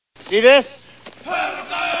See this? This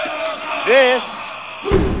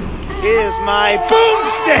is my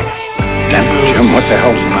boomstick. Damn, Jim, what the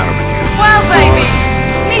hell's the matter with you? Well, baby,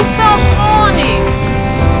 me so horny.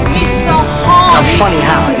 Me so horny. I'm funny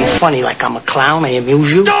how? Are you funny like I'm a clown? I amuse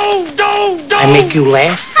you? Don't! I make you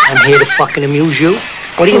laugh? I'm here to fucking amuse you?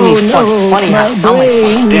 What do you mean funny how? How am I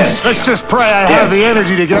funny? Yes. Let's just pray I have the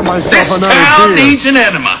energy to get myself This another town beer. needs an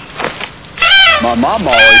enema. My mom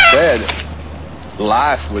always said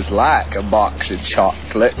life was like a box of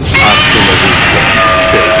chocolates. You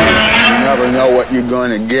never know what you're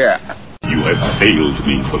going to get. You have failed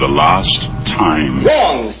me for the last time.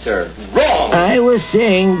 Wrong, sir. Wrong. I was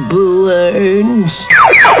saying balloons.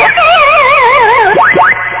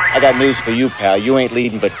 I got news for you, pal. You ain't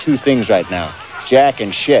leading but two things right now. Jack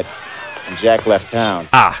and shit. And Jack left town.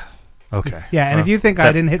 Okay. Yeah, and if you think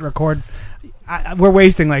I didn't hit record, we're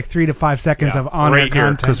wasting like 3 to 5 seconds of on-air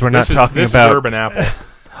content. Because we're not talking this about... is Urban Apple.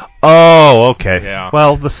 Oh, okay. Yeah.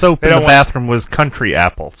 Well, the soap in the bathroom was Country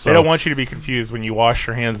Apple. So. They don't want you to be confused when you wash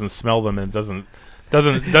your hands and smell them, and it doesn't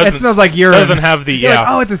It smells like urine. Doesn't have the You're like,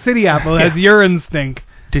 oh, it's a city apple. It has urine stink.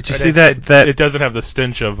 Did you see that? It doesn't have the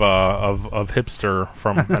stench of hipster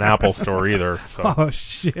from an Apple store either. So. Oh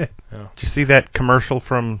shit! Yeah. Did you see that commercial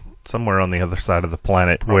from somewhere on the other side of the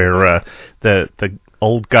planet where the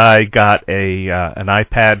old guy got an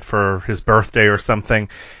iPad for his birthday or something,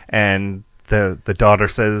 and the daughter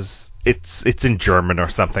says it's in German or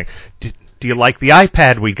something. Do you like the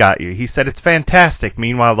iPad we got you? He said it's fantastic.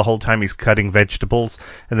 Meanwhile, the whole time he's cutting vegetables,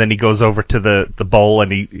 and then he goes over to the bowl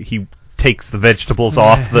and he takes the vegetables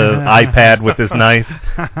off the iPad with his knife.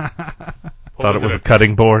 Thought it was a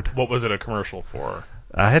cutting board. What was it a commercial for?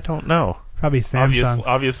 I don't know. Probably Samsung.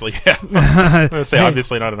 Obviously, yeah. I'm going to say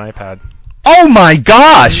obviously not an iPad. Oh my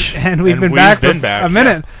gosh! And we've been back for a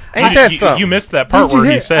minute. Yeah. Ain't that something? You missed that part where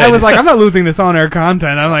he said... I was like, I'm not losing this on-air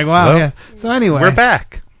content. I'm like, wow. Well, yeah. So anyway. We're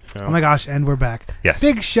back. Oh my gosh, and we're back. Yes.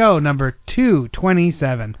 Big show number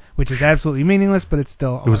 227, which is absolutely meaningless, but it's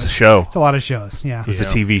still... It was a show. It's a lot of shows, yeah. It was a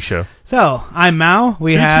TV show. So, I'm Mao.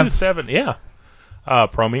 We have... 227, yeah.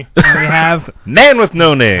 Promi. And we have... Man with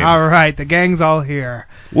no name. All right, the gang's all here.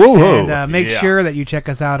 Whoa. And make sure that you check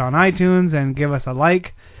us out on iTunes and give us a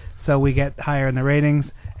like so we get higher in the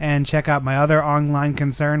ratings. And check out my other online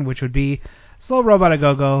concern, which would be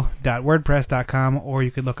slowrobotagogo.wordpress.com, or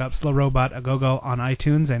you could look up Slow Robot A Go-Go on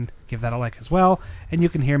iTunes and give that a like as well. And you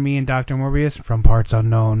can hear me and Dr. Morbius from Parts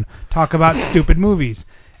Unknown talk about stupid movies.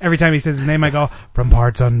 Every time he says his name, I go, from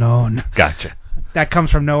Parts Unknown. Gotcha. That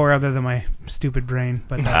comes from nowhere other than my stupid brain,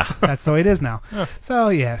 but that's the way it is now. So,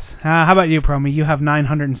 yes. How about you, Promi? You have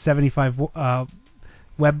 975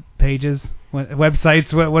 web pages,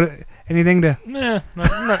 websites. What? Anything to... Nah,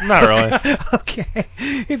 not really. Okay.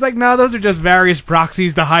 He's like, no, those are just various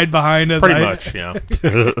proxies to hide behind us. Pretty much, yeah.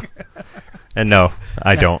 And no,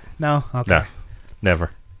 I don't. No? Okay. No,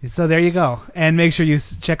 never. So there you go. And make sure you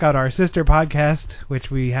check out our sister podcast,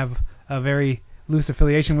 which we have a very loose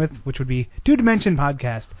affiliation with, which would be Two Dimension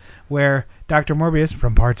Podcast, where Dr. Morbius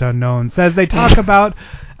from Parts Unknown says they talk about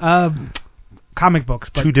comic books,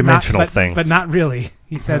 but two-dimensional things. But not really.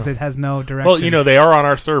 He says it has no direction. Well, they are on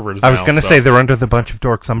our servers I was now, going to say they're under the Bunch of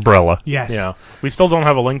Dorks umbrella. Yes. Yeah. We still don't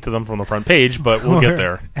have a link to them from the front page, but we'll get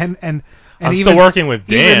there. And I'm even, still working with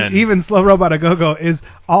Dan. Even Slow Robot A Go-Go is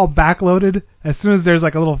all backloaded. As soon as there's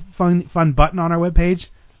like a little fun button on our webpage,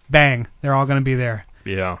 bang, they're all going to be there.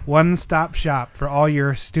 Yeah. One-stop shop for all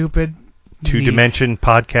your stupid Two Dimension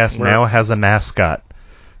Podcast now has a mascot.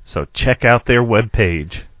 So check out their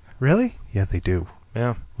webpage. Really? Yeah, they do.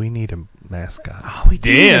 Yeah. We need a mascot. Oh, we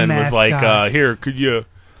do Dan need a was like, mascot. here, can you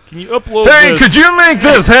upload Hey, this? could you make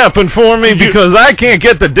this happen for me? Because I can't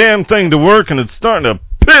get the damn thing to work and it's starting to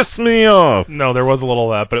piss me off. No, there was a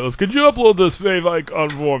little of that, but it was, could you upload this Fave icon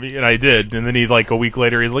for me? And I did. And then a week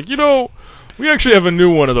later, he's like, we actually have a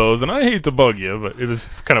new one of those, and I hate to bug you, but it was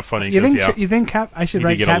kind of funny. You think I should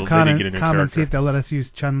write Capcom and comment see if they'll let us use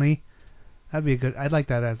Chun-Li? That'd be good. I'd like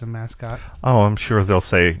that as a mascot. Oh, I'm sure they'll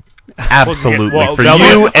say absolutely for they'll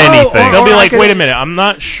you anything. They'll be like, wait a minute, I'm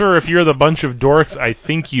not sure if you're the bunch of dorks I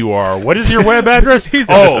think you are. What is your web address?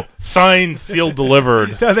 Signed, sealed,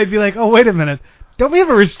 delivered. So they'd be like, oh, wait a minute. Don't we have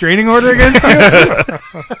a restraining order against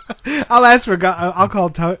you? I'll call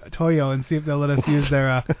Toyo and see if they'll let us use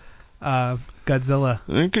their Godzilla.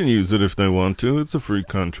 They can use it if they want to. It's a free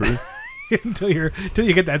country. until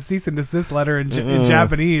you get that cease and desist letter in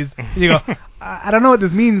Japanese. And you go, I don't know what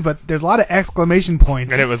this means, but there's a lot of exclamation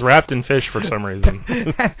points. And it was wrapped in fish for some reason.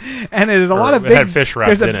 And there's a lot of big. It had fish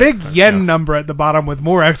wrapped there's a big yen number at the bottom with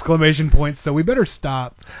more exclamation points. So we better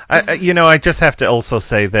stop. I just have to also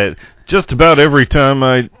say that just about every time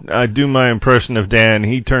I do my impression of Dan,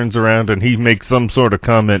 he turns around and he makes some sort of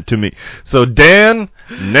comment to me. So Dan,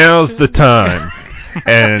 now's the time.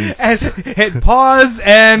 And hit pause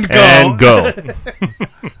and go. And go.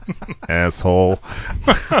 Asshole.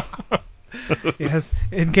 Yes.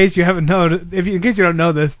 In case you haven't known, in case you don't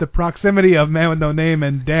know this, the proximity of Man with No Name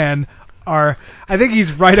and Dan are, I think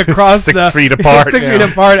he's right across 6 feet apart. 6 feet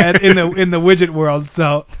apart in the widget world.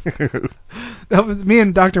 So that was me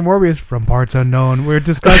and Dr. Morbius from Parts Unknown. We're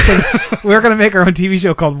discussing. We're going to make our own TV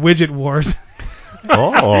show called Widget Wars.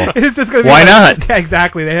 Oh, it's just gonna be why not? Yeah,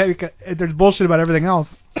 exactly. There's bullshit about everything else.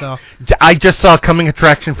 So I just saw a coming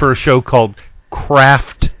attraction for a show called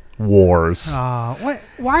Craft Wars. Why?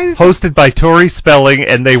 Hosted by Tori Spelling,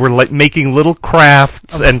 and they were making little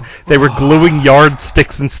crafts, and they were gluing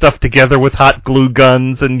yardsticks and stuff together with hot glue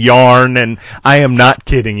guns and yarn, and I am not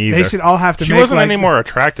kidding either. They should all have to. She wasn't any more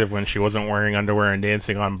attractive when she wasn't wearing underwear and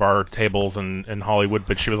dancing on bar tables in Hollywood,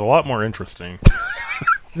 but she was a lot more interesting.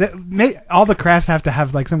 All the crafts have to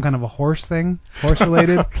have like some kind of a horse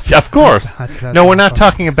related. Of course. That's no, we're not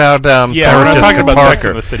talking about. We're not talking about Sex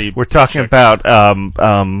in the City. We're talking about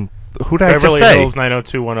who did Beverly I just say? Hills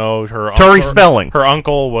 90210. Her Tori Spelling. Her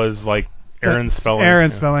uncle was like Aaron Spelling.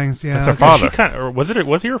 Aaron Spellings. Yeah. That's her father.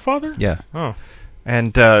 Was he her father? Yeah. Oh.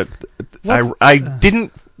 And I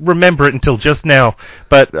didn't remember it until just now,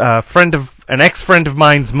 but an ex-friend of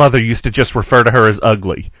mine's mother used to just refer to her as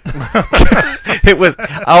ugly. It was,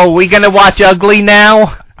 we gonna watch Ugly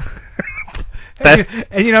now? And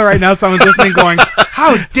right now someone's listening going,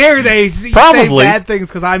 how dare they say bad things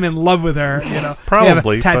because I'm in love with her.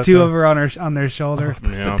 Probably. They have a tattoo of her on their shoulder. It's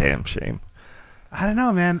a damn shame. I don't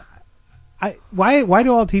know, man. Why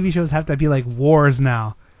do all TV shows have to be like wars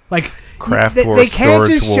now? Like Craft they Wars,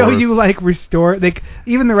 can't just show wars. you like restore.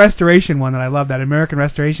 Even the Restoration one that I love, that American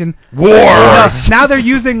Restoration Wars. Now they're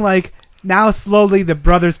using like. Now slowly the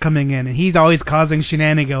brother's coming in, and he's always causing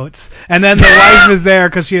shenanigans. And then the wife is there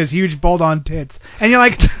because she has huge bolt-on tits. And you're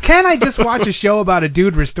like, can I just watch a show about a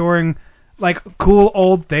dude restoring, like, cool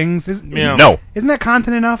old things? No. Isn't that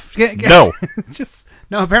content enough? No.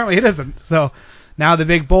 No, apparently it isn't. So now the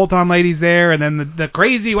big bolt-on lady's there, and then the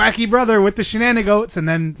crazy, wacky brother with the shenanigans, and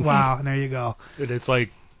then, wow, and there you go. It's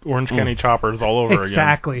like Orange County Choppers all over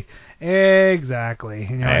again. Exactly.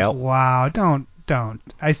 And you're like, wow, don't.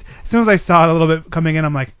 As soon as I saw it a little bit coming in,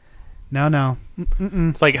 I'm like, no.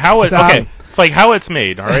 It's like how It's like how it's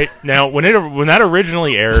made. All right. Now, when that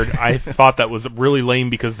originally aired, I thought that was really lame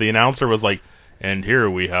because the announcer was like, "And here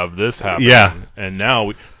we have this happening." Yeah. And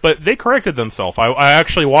now, but they corrected themselves. I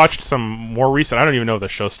actually watched some more recent. I don't even know if the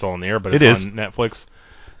show's still on the air, but it's on Netflix.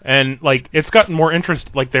 And like it's gotten more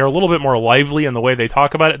interest. Like they're a little bit more lively in the way they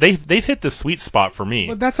talk about it. They've hit the sweet spot for me.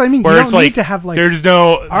 Well, that's what I mean. Where you don't it's like, need to have like there's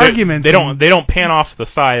no arguments. They don't pan off to the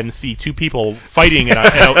side and see two people fighting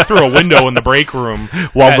through a window in the break room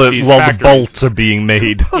while the bolts are being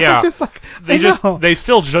made. Yeah, like, they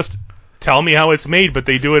still just tell me how it's made, but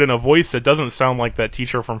they do it in a voice that doesn't sound like that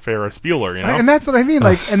teacher from Ferris Bueller. You know, and that's what I mean.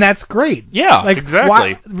 Like, and that's great. Yeah, like,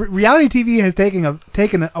 exactly. Reality TV has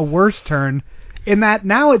taken a worse turn. In that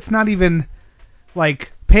now it's not even like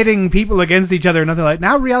pitting people against each other or nothing like that.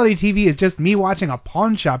 Now reality TV is just me watching a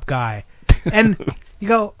pawn shop guy. And you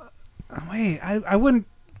go, wait, I wouldn't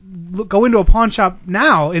go into a pawn shop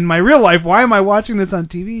now in my real life. Why am I watching this on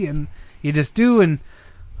TV? And you just do, and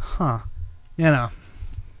And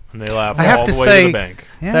they laugh I have all to the way say to the bank.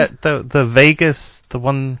 That the Vegas, the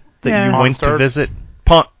one that you Pawn went Stars? to visit,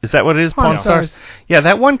 is that what it is? Pawn Stars. Yeah,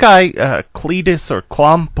 that one guy, Cletus or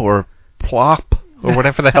Klump or Plop or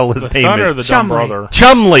whatever the hell his The name son is. or the dumb brother?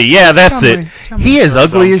 Chumley, yeah, that's it. Chumley. He is Or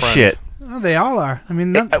ugly dumb as friend. shit. Oh, they all are. I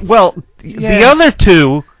mean, The other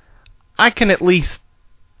two, I can at least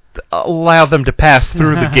allow them to pass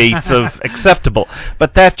through the gates of acceptable.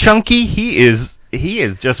 But that Chunky, he is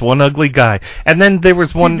just one ugly guy. And then there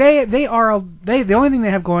was one. The only thing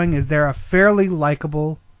they have going is they're a fairly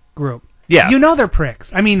likable group. Yeah. You know they're pricks.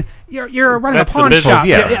 I mean, you're running That's a pawn the business, shop.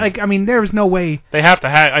 yeah. Like, I mean, there's no way. They have to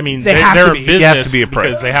have. I mean, They have they're to a be. business You have to be a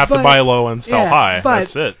prick. because they have to buy low and sell high. But,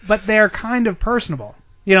 That's it. But they're kind of personable.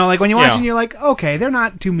 You know, like when you watch Yeah. and you're like, okay, they're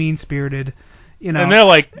not too mean-spirited. You know. And they're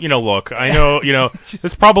like, look, I know,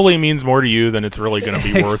 this probably means more to you than it's really going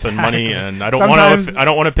to be worth in money, and I don't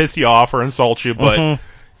want to piss you off or insult you, but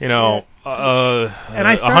And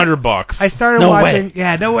 $100. I started No watching. way.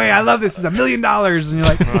 Yeah, no way. I love this. It's $1 million. And you're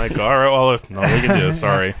like, I'm like, all right, well, no, we can do it.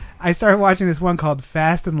 Sorry. I started watching this one called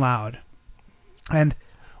Fast and Loud, and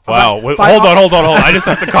wow. Hold on. I just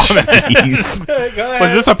have to comment. Go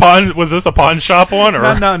ahead. Was this a pawn shop one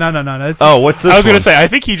or? No. What's this? I was going to say, I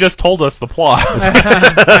think he just told us the plot.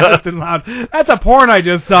 Fast and Loud. That's a porn I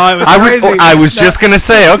just saw. It was crazy. I was just going to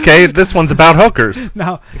say, okay, this one's about hookers.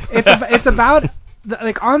 No, it's about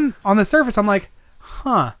like on the surface. I'm like,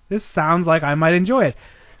 this sounds like I might enjoy it.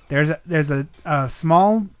 There's a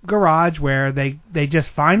small garage where they just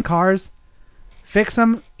find cars, fix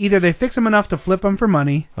them. Either they fix them enough to flip them for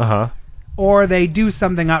money, or they do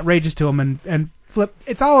something outrageous to them and flip.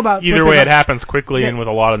 It's all about either way. It happens quickly and with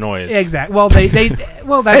a lot of noise. Exactly. Well,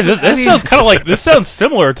 that's, this sounds kind of like this sounds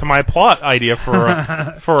similar to my plot idea for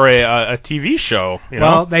a TV show.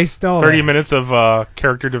 Well, they stole 30 minutes of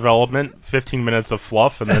character development, 15 minutes of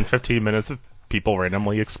fluff, and then 15 minutes of people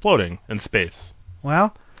randomly exploding in space.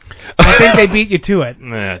 Well, I think they beat you to it.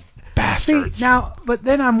 Bastards. See, but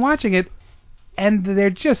then I'm watching it, and they're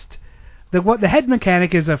just the head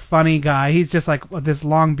mechanic is a funny guy. He's just like this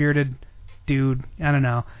long bearded dude. I don't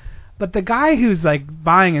know, but the guy who's like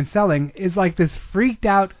buying and selling is like this freaked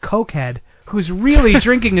out cokehead who's really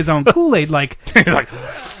drinking his own Kool-Aid. Like, he's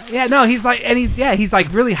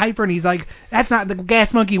like really hyper, and he's like, that's not the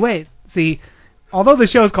Gas Monkey way. See. Although the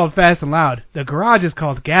show is called Fast and Loud, the garage is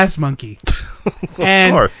called Gas Monkey.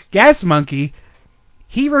 And course. Gas Monkey,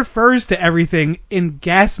 he refers to everything in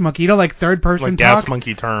Gas Monkey, like third person like talk. Gas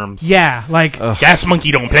Monkey terms. Yeah, like Gas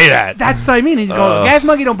Monkey don't pay that. That's what I mean. He's going, Gas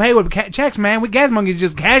Monkey don't pay with checks, man. With Gas Monkey, it's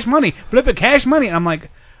just cash money. Flip it, cash money. And I'm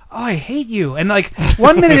like, I hate you. And like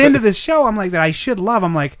 1 minute into this show, I'm like that I should love.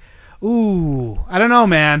 I'm like, ooh, I don't know,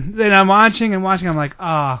 man. Then I'm watching. I'm like,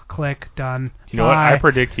 click, done. You know what? I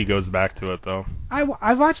predict he goes back to it though.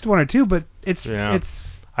 I watched one or two, but it's.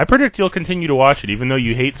 I predict you'll continue to watch it, even though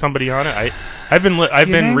you hate somebody on it. I've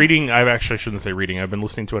been reading. I actually shouldn't say reading. I've been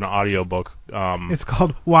listening to an audiobook. It's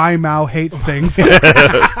called Why Mao Hates Things.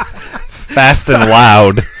 Fast and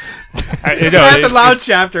Loud. Fast and Loud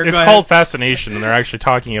chapter. It's called Fascination, and they're actually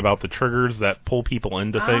talking about the triggers that pull people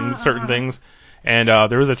into certain things. And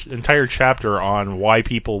there was an entire chapter on why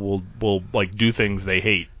people will like do things they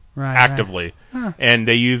hate actively, and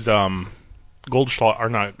they used Goldschlager, or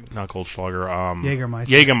not Goldschlager,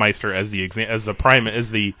 Jägermeister as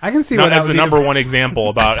the I can see as the number one example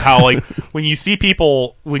about how like when you see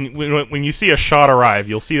people when you see a shot arrive,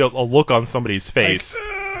 you'll see a look on somebody's face.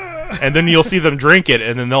 And then you'll see them drink it,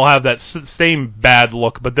 and then they'll have that same bad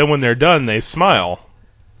look. But then when they're done, they smile.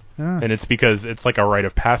 And it's because it's like a rite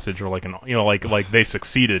of passage, or like like they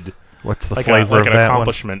succeeded. What's the flavor of an that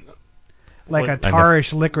accomplishment? One? Like a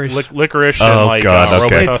tarish licorice. Licorice and like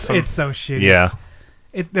Robitussin. It's so shitty. Yeah.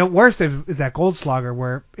 The worst is that Goldschlager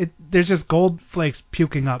where there's just gold flakes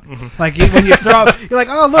puking up. Like when you throw up, you're like,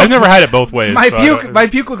 oh look. I've never had it both ways. My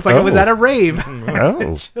puke looks like it was at a rave.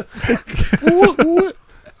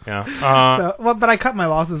 Yeah. But I cut my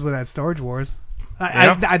losses with that Storage Wars.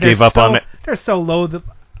 I gave up on it. They're so low that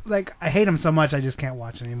I hate them so much I just can't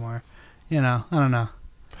watch anymore. I don't know.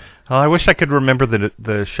 Oh, I wish I could remember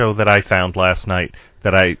the show that I found last night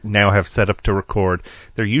that I now have set up to record.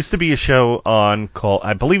 There used to be a show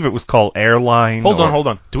I believe it was called Airline. Hold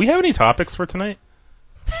on. Do we have any topics for tonight?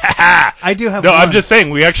 I do have. No, I'm just saying.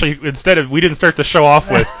 We actually we didn't start the show off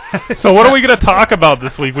with. So what are we going to talk about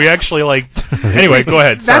this week? We actually Anyway, go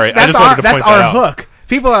ahead. Sorry, I just wanted to point that out. That's our hook.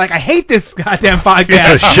 People are like, I hate this goddamn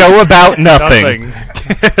podcast. A show about nothing.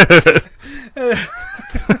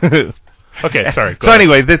 Okay, sorry. So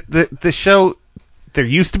anyway, the show, there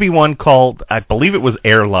used to be one called, I believe it was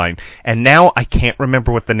Airline, and now I can't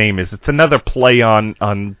remember what the name is. It's another play on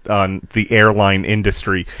the airline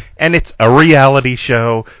industry, and it's a reality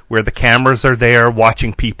show where the cameras are there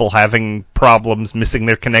watching people having problems, missing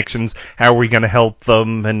their connections. How are we going to help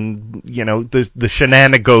them? And the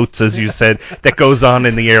shenanigans, as you said, that goes on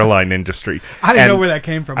in the airline industry. I didn't know where that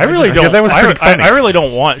came from. I really don't. That was pretty funny. I really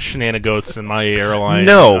don't want shenanigans in my airline.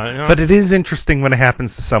 No, but it is interesting when it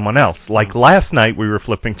happens to someone else. Like last night, we were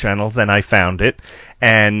flipping channels, and I found it,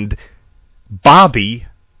 and Bobby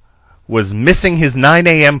was missing his 9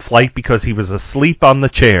 a.m. flight because he was asleep on the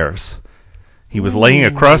chairs. He was laying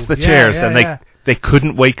across the chairs, and they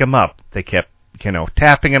couldn't wake him up. They kept,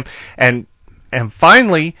 tapping him, and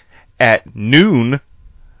finally, at noon,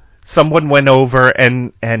 someone went over,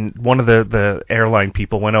 and one of the airline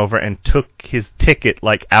people went over and took his ticket,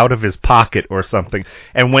 out of his pocket or something,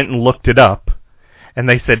 and went and looked it up. And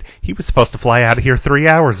they said, he was supposed to fly out of here 3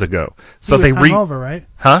 hours ago. So he was hungover, right?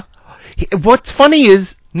 Huh? What's funny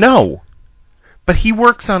is, no. but he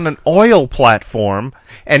works on an oil platform,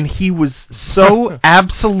 and he was so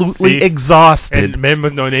absolutely exhausted. And Man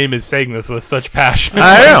with No Name is saying this with such passion.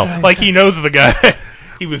 I know. Like he knows the guy.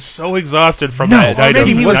 He was so exhausted from that or night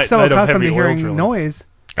maybe of, he was night, so night of accustomed heavy to oil hearing drilling. noise.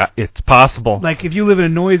 It's possible. Like if you live in a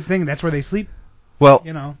noise thing, that's where they sleep. Well,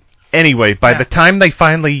 You know. anyway, by the time they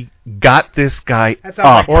finally got this guy That sounds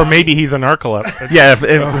up, like Or maybe he's a narcoleptic. yeah,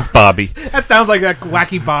 it was Bobby. That sounds like that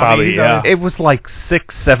wacky Bobby. Yeah. It was like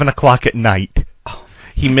 6, 7 o'clock at night.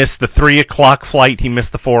 He missed the 3 o'clock flight. He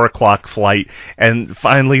missed the 4 o'clock flight. And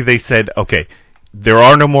finally they said, okay, there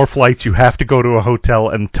are no more flights. You have to go to a hotel,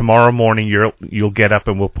 and tomorrow morning you'll get up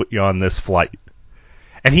and we'll put you on this flight.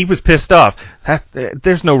 And he was pissed off.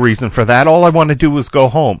 There's no reason for that. All I want to do is go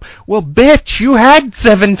home. Well, bitch, you had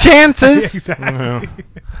 7 chances. Exactly.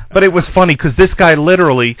 But it was funny because this guy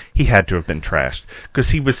literally, he had to have been trashed because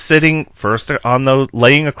he was sitting first on those,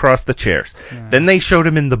 laying across the chairs. Yeah. Then they showed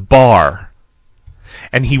him in the bar,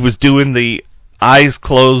 and he was doing the eyes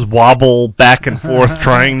closed wobble back and forth,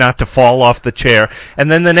 trying not to fall off the chair.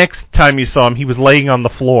 And then the next time you saw him, he was laying on the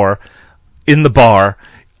floor in the bar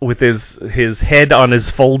with his head on his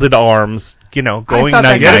folded arms, you know, going thought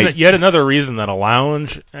that night-night. Yet another reason that a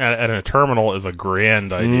lounge at a terminal is a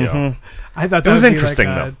grand idea. Mhm. I thought that It was would interesting,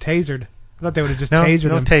 be like, tasered. I thought they would have just No, tasered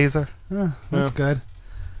no him. taser. Oh, that's good.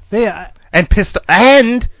 They And pissed.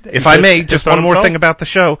 And, if I may, pissed just on one more himself? thing about the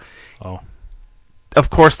show. Oh. Of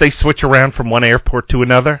course, they switch around from one airport to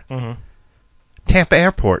another. Mm-hmm. Tampa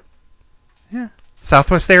Airport. Yeah.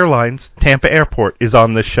 Southwest Airlines, Tampa Airport is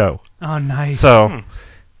on this show. Oh, nice. So,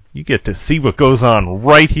 you get to see what goes on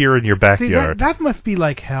right here in your See, backyard. that must be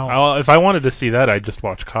like hell. If I wanted to see that, I'd just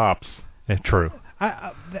watch Cops. Yeah, true.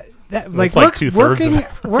 Like like 2/3 working of it.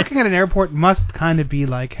 working at an airport must kind of be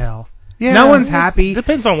like hell. Yeah. No one's happy.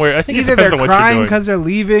 Depends on where. I think Either it depends they're on what you're crying doing. because they're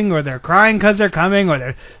leaving, or they're crying because they're coming, or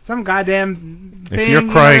they're some goddamn thing. If you're you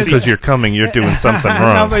know, crying it's- because you're coming, you're doing something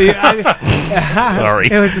wrong. No, but Sorry.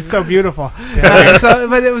 It was just so beautiful.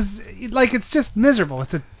 But it was like it's just miserable.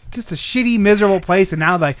 It's just a shitty, miserable place, and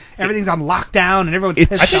now like everything's on lockdown and everyone's It's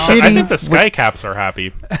pissed off. I think the Sky Caps are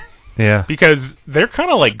happy Yeah. because they're kind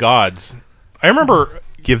of like gods. I remember.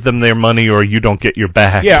 Give them their money or you don't get your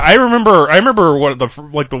back. Yeah, I remember one of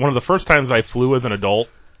the first times I flew as an adult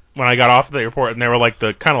when I got off the airport, and they were like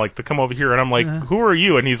to come over here, and I'm like, who are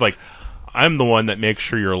you? And he's like, I'm the one that makes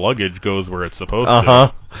sure your luggage goes where it's supposed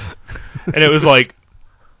to. And it was like,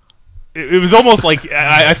 it was almost like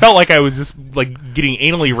I felt like I was just like getting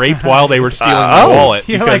anally raped while they were stealing my wallet.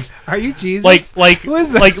 You're Because like, are you Jesus? Who is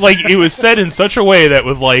this? like it was said in such a way that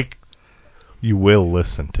was like, You will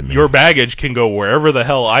listen to me. your baggage can go wherever the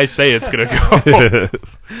hell I say it's going to go.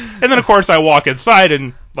 And then, of course, I walk inside,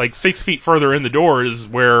 and like 6 feet further in the door is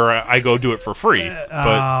where I go do it for free.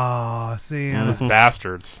 But see. those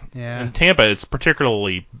bastards. Yeah. In Tampa, it's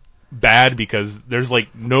particularly bad because there's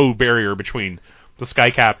like no barrier between the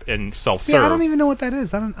SkyCap and self-serve. See, I don't even know what that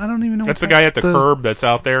is. I don't even know. That's the what guy at the curb that's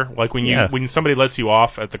out there. Like when when somebody lets you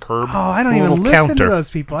off at the curb. Oh, I don't even listen to those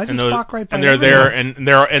people. I just walk right by. And they're there, and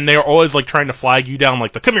they're always like trying to flag you down,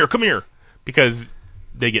 like come here, because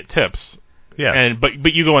they get tips. Yeah. And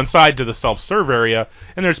but you go inside to the self-serve area,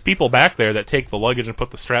 and there's people back there that take the luggage and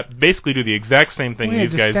put the strap. Basically, do the exact same thing these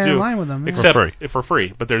just guys stand do, in line with them, yeah. except for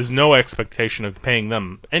free. But there's no expectation of paying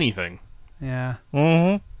them anything. Yeah.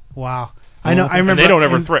 Mm-hmm. Wow. I know. I remember. And they don't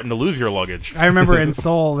ever threaten to lose your luggage. I remember in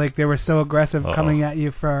Seoul, like they were so aggressive coming at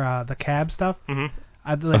you for the cab stuff. Mm-hmm.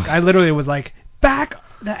 I literally was like, back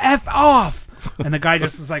the F off, and the guy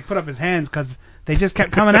just was like, put up his hands because they just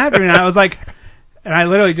kept coming at me, and I was like. And I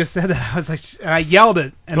literally just said that. I was like, and I yelled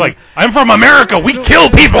it. And like, I'm from America. We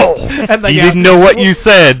kill people. And He didn't know what you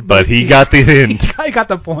said, but he got the hint. I got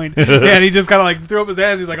the point. Yeah, and he just kind of like threw up his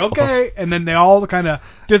hands. He's like, okay. And then they all kind of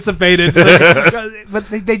dissipated. But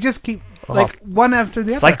they just keep, like, one after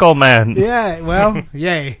the other. Psycho man. Yeah, well,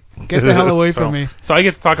 yay. Get the hell away from me. So I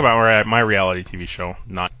get to talk about my reality TV show.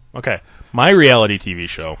 Okay. My reality TV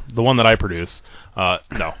show, the one that I produce,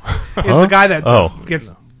 no. It's the guy that gets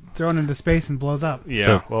thrown into space and blows up.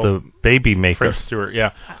 Yeah, the baby maker. French Stewart,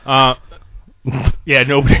 yeah. Yeah,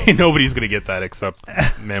 nobody's going to get that except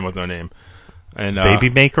Man with No Name. And baby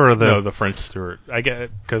maker or the French Stewart. I get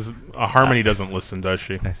it because Harmony doesn't listen, does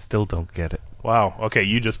she? I still don't get it. Wow. Okay,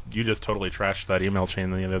 you just totally trashed that email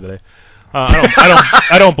chain the other day.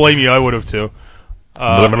 I don't blame you. I would have too.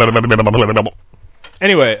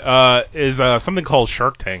 Anyway, is something called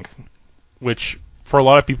Shark Tank, which for a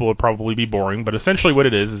lot of people would probably be boring, but essentially what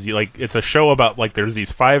it is it's a show about like there's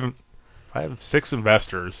these six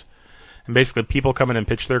investors, and basically people come in and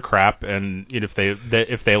pitch their crap, and if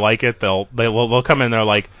they like it, they'll come in and they're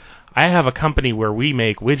like, I have a company where we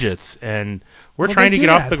make widgets, and we're trying to get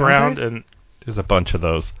off the ground, and there's a bunch of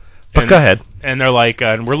those. But go ahead. And they're like,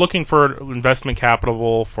 and we're looking for investment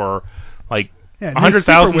capital for like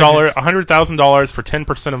 $100,000 for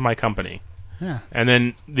 10% of my company. Yeah. And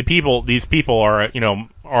then these people are,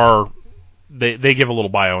 they give a little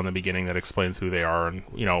bio in the beginning that explains who they are and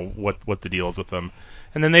what the deal is with them,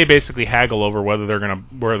 and then they basically haggle over whether they're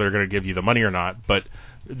gonna give you the money or not. But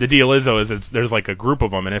the deal is there's like a group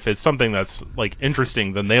of them, and if it's something that's like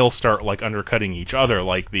interesting, then they'll start like undercutting each other,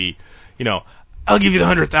 like I'll give you the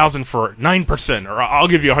 100,000 for 9%, or I'll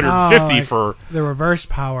give you 150 for the reverse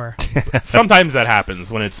power. Sometimes that happens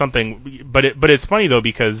when it's something, but it's funny though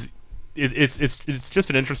because it's just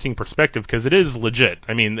an interesting perspective because it is legit.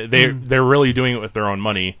 I mean, they're really doing it with their own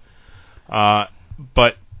money.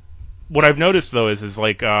 But what I've noticed though is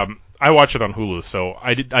like I watch it on Hulu, so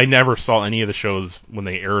I never saw any of the shows when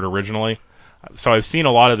they aired originally. So I've seen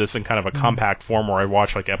a lot of this in kind of a compact form where I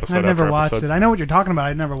watch like episode after episode. I've never watched it. I know what you're talking about.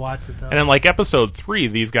 I never watched it though. And then like episode 3,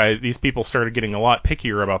 these people started getting a lot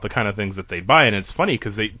pickier about the kind of things that they buy, and it's funny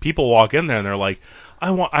because people walk in there and they're like,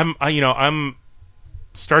 I'm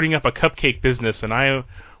starting up a cupcake business and I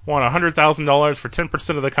want $100,000 for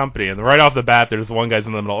 10% of the company. And right off the bat, there's one guy's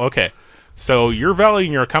in the middle. Okay, so you're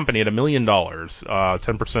valuing your company at $1 million, 10% at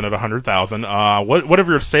 $100,000. What are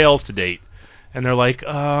your sales to date? And they're like,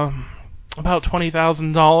 about $20,000,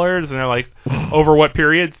 and they're like, over what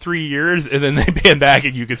period? 3 years? And then they pan back,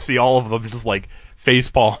 and you can see all of them just like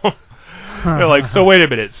facepalm. They're like, so wait a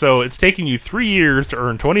minute. So it's taking you 3 years to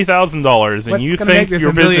earn $20,000, and you think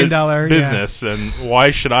your business, and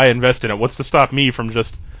why should I invest in it? What's to stop me from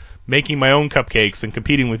just making my own cupcakes and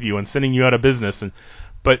competing with you and sending you out of business?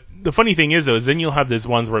 But the funny thing is, though, is then you'll have these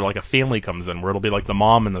ones where like a family comes in, where it'll be like the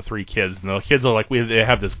mom and the 3 kids, and the kids are like, they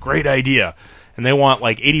have this great idea. And they want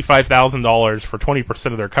like $85,000 for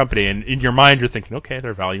 20% of their company, and in your mind you're thinking, okay,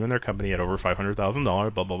 they're valuing their company at over $500,000, blah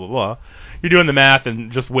blah blah blah. You're doing the math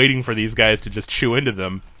and just waiting for these guys to just chew into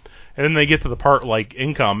them, and then they get to the part like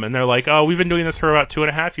income, and they're like, oh, we've been doing this for about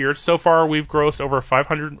 2.5 years. So far, we've grossed over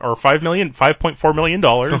 $5.4 million,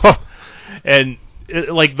 and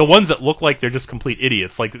like the ones that look like they're just complete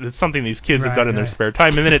idiots, like it's something these kids have done in their spare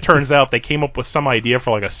time, and then it turns out they came up with some idea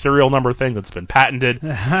for like a serial number thing that's been patented,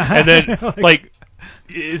 and then like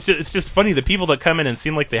it's just funny, the people that come in and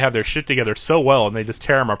seem like they have their shit together so well, and they just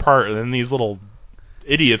tear them apart, and then these little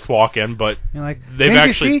idiots walk in, but you're like, they've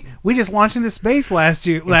actually we just launched into space last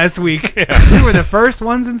week. Yeah. We were the first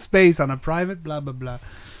ones in space on a private blah blah blah.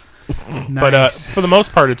 Nice. But for the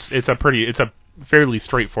most part, it's a fairly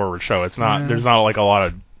straightforward show. It's not. There's not like a lot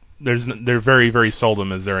of. There very very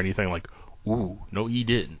seldom is there anything like, ooh, no, he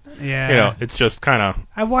didn't. Yeah. It's just kind of.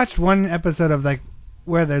 I watched one episode of like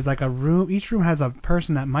where there's like a room. Each room has a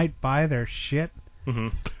person that might buy their shit,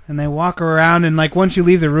 and they walk around, and like once you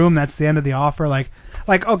leave the room, that's the end of the offer. Like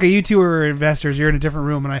okay, you two are investors. You're in a different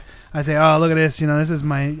room, and I say, oh, look at this. This is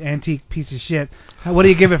my antique piece of shit. What do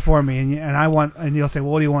you give it for me? And you'll say,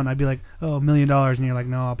 well, what do you want? I'd be like, oh, $1 million, and you're like,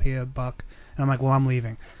 no, I'll pay you $1. And I'm like, well, I'm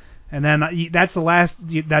leaving. And then that's the last.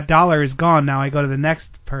 That dollar is gone. Now I go to the next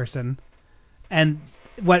person, and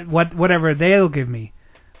whatever they'll give me.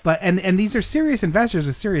 But and these are serious investors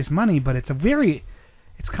with serious money. But it's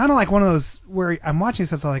kind of like one of those where I'm watching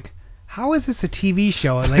this. It's like, how is this a TV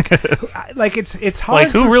show? Like it's hard.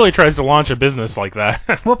 Like who really tries to launch a business like that?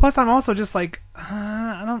 Well, plus I'm also just like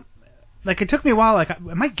I don't. Like it took me a while. Like,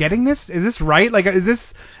 am I getting this? Is this right? Like, is this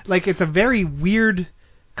like it's a very weird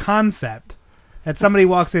concept. That somebody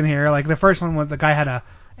walks in here, like the first one was the guy had a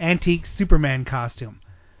antique Superman costume,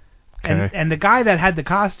 and the guy that had the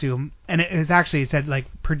costume, and it said like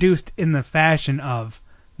produced in the fashion of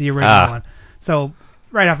the original one, so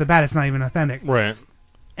right off the bat it's not even authentic. Right.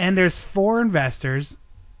 And there's 4 investors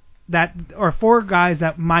or 4 guys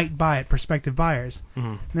that might buy it, prospective buyers.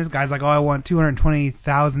 And this guy's like, oh, I want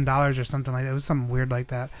 $220,000 or something like that. It was something weird like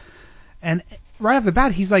that, and. Right off the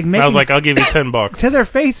bat, he's like making. I was like, I'll give you $10. To their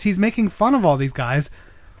face, he's making fun of all these guys,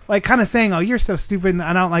 like kind of saying, "Oh, you're so stupid.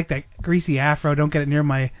 I don't like that greasy afro. Don't get it near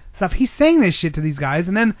my stuff." He's saying this shit to these guys,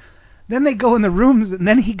 and then they go in the rooms, and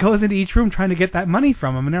then he goes into each room trying to get that money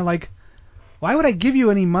from them, and they're like, "Why would I give you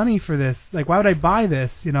any money for this? Like, why would I buy this?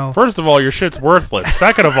 First of all, your shit's worthless.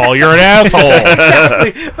 Second of all, you're an asshole."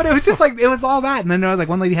 Exactly. But it was just like it was all that, and then there was like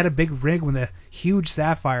one lady had a big rig with a huge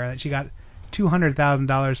sapphire that she got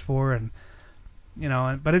 $200,000 for, and.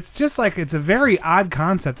 But it's just like it's a very odd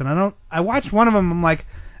concept, and I watched one of them. I'm like,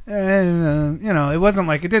 it wasn't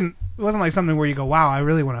like something where you go, wow, I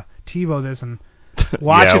really want to TiVo this and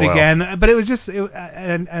watch it again. But it was just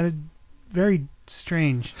a very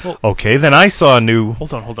strange. Well, okay, then I saw a new...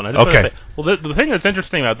 Hold on. I just okay. Say, well, the thing that's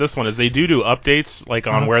interesting about this one is they do updates like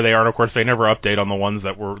on where they are. And of course, they never update on the ones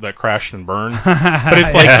that crashed and burned. But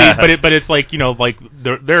it's like, but it's like, you know, like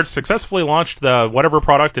they're successfully launched the whatever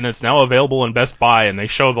product, and it's now available in Best Buy, and they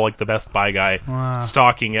show the Best Buy guy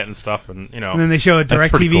stocking it and stuff, and you know. And then they show a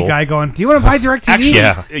DirecTV guy going, "Do you want to buy DirecTV?"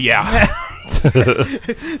 Actually, yeah.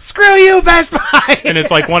 Screw you, Best Buy. And it's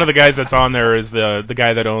like one of the guys that's on there is the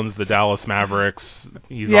guy that owns the Dallas Mavericks.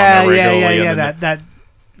 He's on there regularly. Yeah. That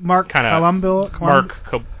Mark Colombo, Mark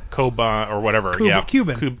Cuban or whatever.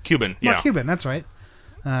 Cuban. Cuban. Yeah. Mark Cuban. That's right.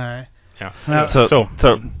 All right. Yeah. So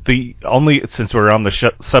the only, since we're on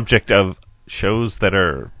the subject of shows that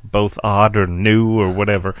are both odd or new or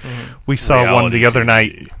whatever, we saw Reality one the other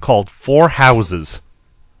night called Four Houses.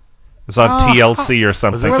 It was on TLC or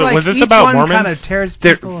something. Was this about Mormons? Kind of tears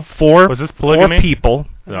people. Was this polygamy? 4 people.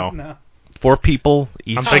 No. 4 people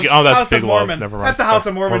each. I'm thinking, that's House Big Love. Mormon. Never mind. That's the House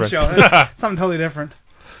of Mormon show. That's something totally different.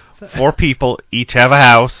 4 people each have a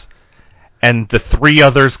house, and the 3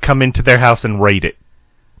 others come into their house and raid it.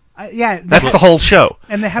 That's the whole show.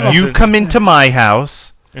 And they have you come into my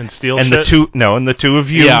house and steal and shit? the two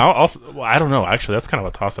of you. Yeah, I don't know. Actually, that's kind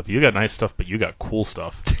of a toss-up. You got nice stuff, but you got cool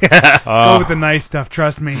stuff. Go with the nice stuff.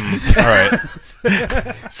 Trust me. All right.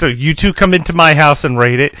 So you 2 come into my house and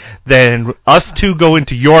raid it. Then us 2 go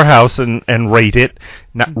into your house and raid it.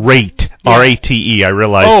 Not rate. Yeah. R-A-T-E. I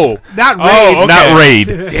realize. Oh, not raid. Okay. Not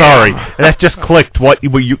raid. Sorry, that just clicked. What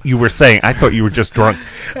you were saying? I thought you were just drunk.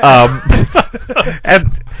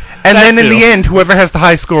 And then in the end, whoever has the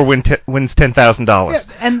high score wins $10,000. Yeah,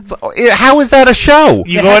 and how is that a show?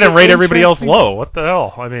 You go ahead and rate everybody else low. What the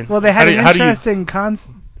hell? I mean, well, they had an interesting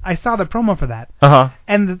I saw the promo for that.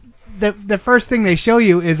 And the first thing they show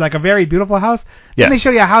you is like a very beautiful house. Yes. Then they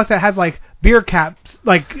show you a house that has like beer caps,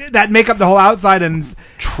 like that make up the whole outside. And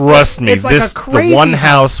trust me, like the one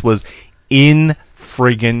house was in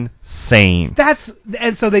friggin' sane.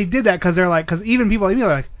 And so they did that because even people like me are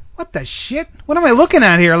like, what the shit? What am I looking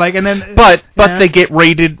at here? Like, and then but they get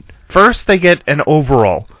rated first. They get an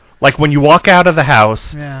overall. Like when you walk out of the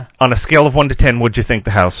house, on a scale of 1 to 10, what'd you think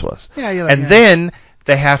the house was? Then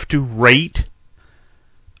they have to rate.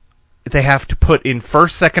 They have to put in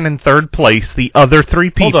first, second, and third place the other 3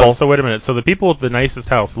 people. Hold on. So wait a minute. So the people with the nicest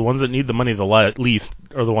house, the ones that need the money the least,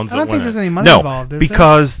 are the ones that win. I don't think there's any money involved.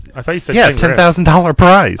 Because I thought you said $10,000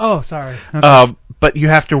 prize. Oh, sorry. Okay. But you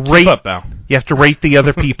have to rate. You have to rate the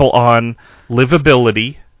other people on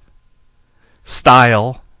livability,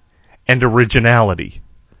 style, and originality,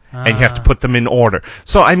 and you have to put them in order.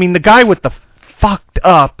 So I mean, the guy with the fucked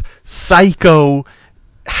up psycho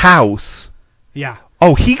house. Yeah.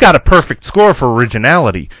 Oh, he got a perfect score for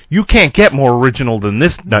originality. You can't get more original than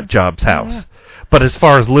this nutjob's house. Yeah. But as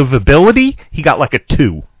far as livability, he got like a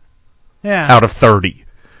 2 out of 30.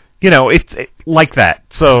 You know, it's like that.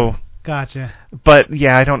 So gotcha. But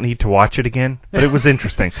yeah, I don't need to watch it again. But it was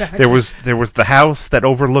interesting. Exactly. There was the house that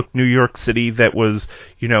overlooked New York City that was,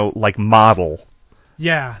 you know, like model.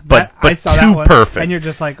 Yeah, but I saw too that one, perfect. And you're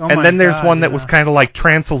just like, oh and my then there's God, one that was kind of like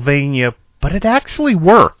Transylvania. But it actually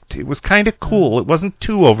worked. It was kind of cool. It wasn't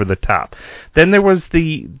too over the top. Then there was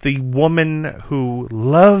the woman who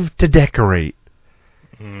loved to decorate.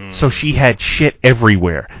 So she had shit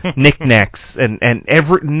everywhere. Knickknacks and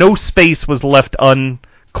no space was left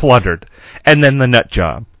uncluttered. And then the nut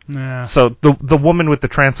job. Yeah. So the woman with the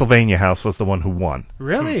Transylvania house was the one who won.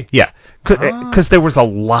 Really? Yeah. Because there was a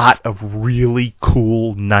lot of really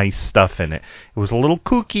cool, nice stuff in it. It was a little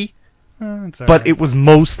kooky, but it was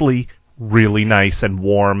mostly really nice and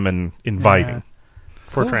warm and inviting.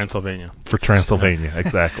 For Transylvania. For Transylvania,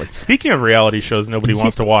 exactly. Speaking of reality shows nobody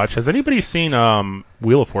wants to watch, has anybody seen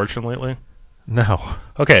Wheel of Fortune lately? No.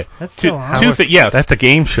 Okay. That's yes. That's a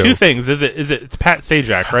game show. 2 things. It's Pat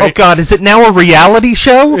Sajak, right? Oh God, is it now a reality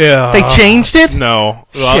show? Yeah. They changed it? No.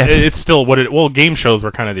 Well, it's still game shows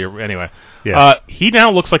were kind of anyway. Yeah. He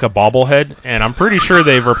now looks like a bobblehead, and I'm pretty sure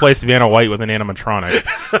they've replaced Vanna White with an animatronic.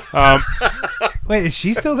 Wait, is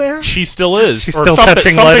she still there? She still is. She's or still something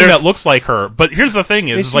touching letters? that looks like her. But here's the thing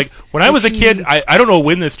is like, when I was a kid, I don't know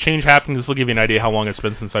when this change happened. This will give you an idea how long it's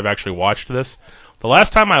been since I've actually watched this. The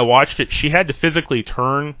last time I watched it, she had to physically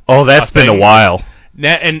turn. Oh, that's been a while.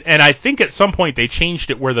 And I think at some point they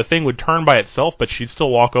changed it where the thing would turn by itself, but she'd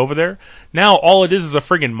still walk over there. Now all it is a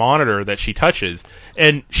friggin' monitor that she touches,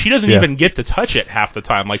 and she doesn't even get to touch it half the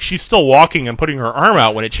time. Like, she's still walking and putting her arm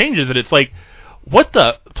out when it changes, and it's like, what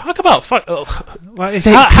the? Talk about fun.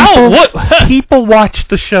 People watched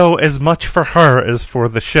the show as much for her as for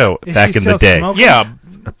the show back in the day. Smoking? Yeah.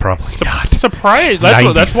 Probably not. Surprise!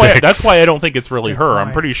 That's why I don't think it's really her.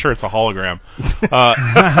 I'm pretty sure it's a hologram.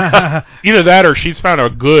 Either that, or she's found a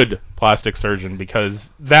good plastic surgeon, because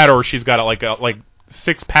that, or she's got like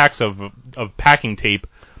 6 packs of packing tape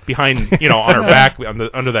behind, on her back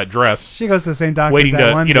under that dress. She goes to the same doctor. Waiting as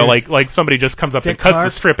that one dude. like somebody just comes up Dick and cuts Clark.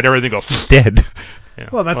 the strip and everything goes Dead. Yeah,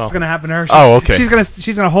 well, that's going to happen to her. Okay.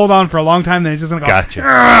 She's gonna hold on for a long time, then it's just gonna go. Gotcha.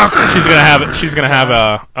 She's gonna have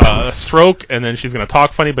a stroke, and then she's gonna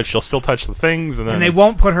talk funny, but she'll still touch the things, and then And they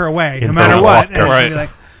won't put her away, no In matter her what. walker. And she'll Right. be like,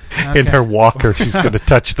 In her walker, she's going to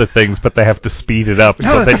touch the things, but they have to speed it up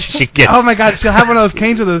so that she gets. Oh my God, she'll have one of those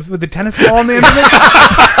canes with the tennis ball on the end of it.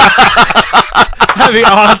 That'd be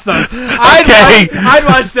awesome. I'd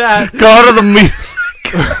watch that. Go to the music.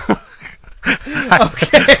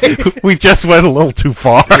 Okay. We just went a little too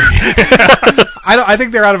far. I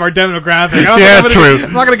think they're out of our demographic. True.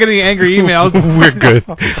 I'm not going to get any angry emails. We're good.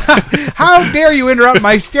 How dare you interrupt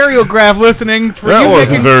my stereograph listening? For That you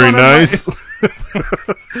wasn't making very fun of nice.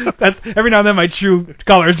 That's every now and then my true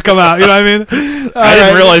colors come out. You know what I mean? I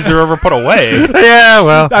didn't realize they were ever put away. Yeah,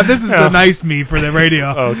 well. This is the nice me for the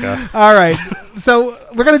radio. Okay. All right. So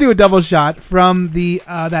we're gonna do a double shot from the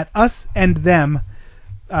that Us and Them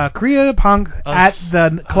Korea Punk at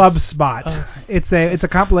the club spot. It's a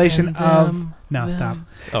compilation of stop.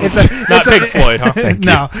 Oh. It's Pink Floyd, huh?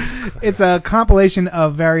 No, it's a compilation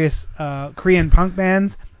of various Korean punk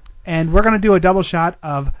bands, and we're gonna do a double shot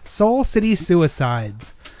of Soul City Suicides.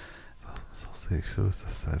 Soul City Suicides.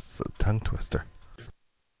 That's a tongue twister.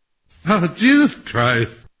 Oh, Jesus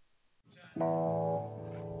Christ.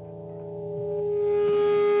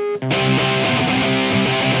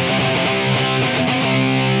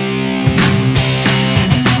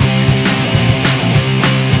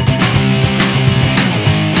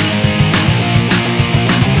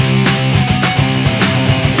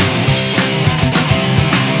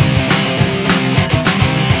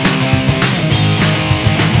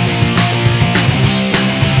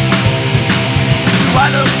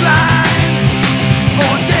 While the blind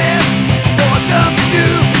for death, for the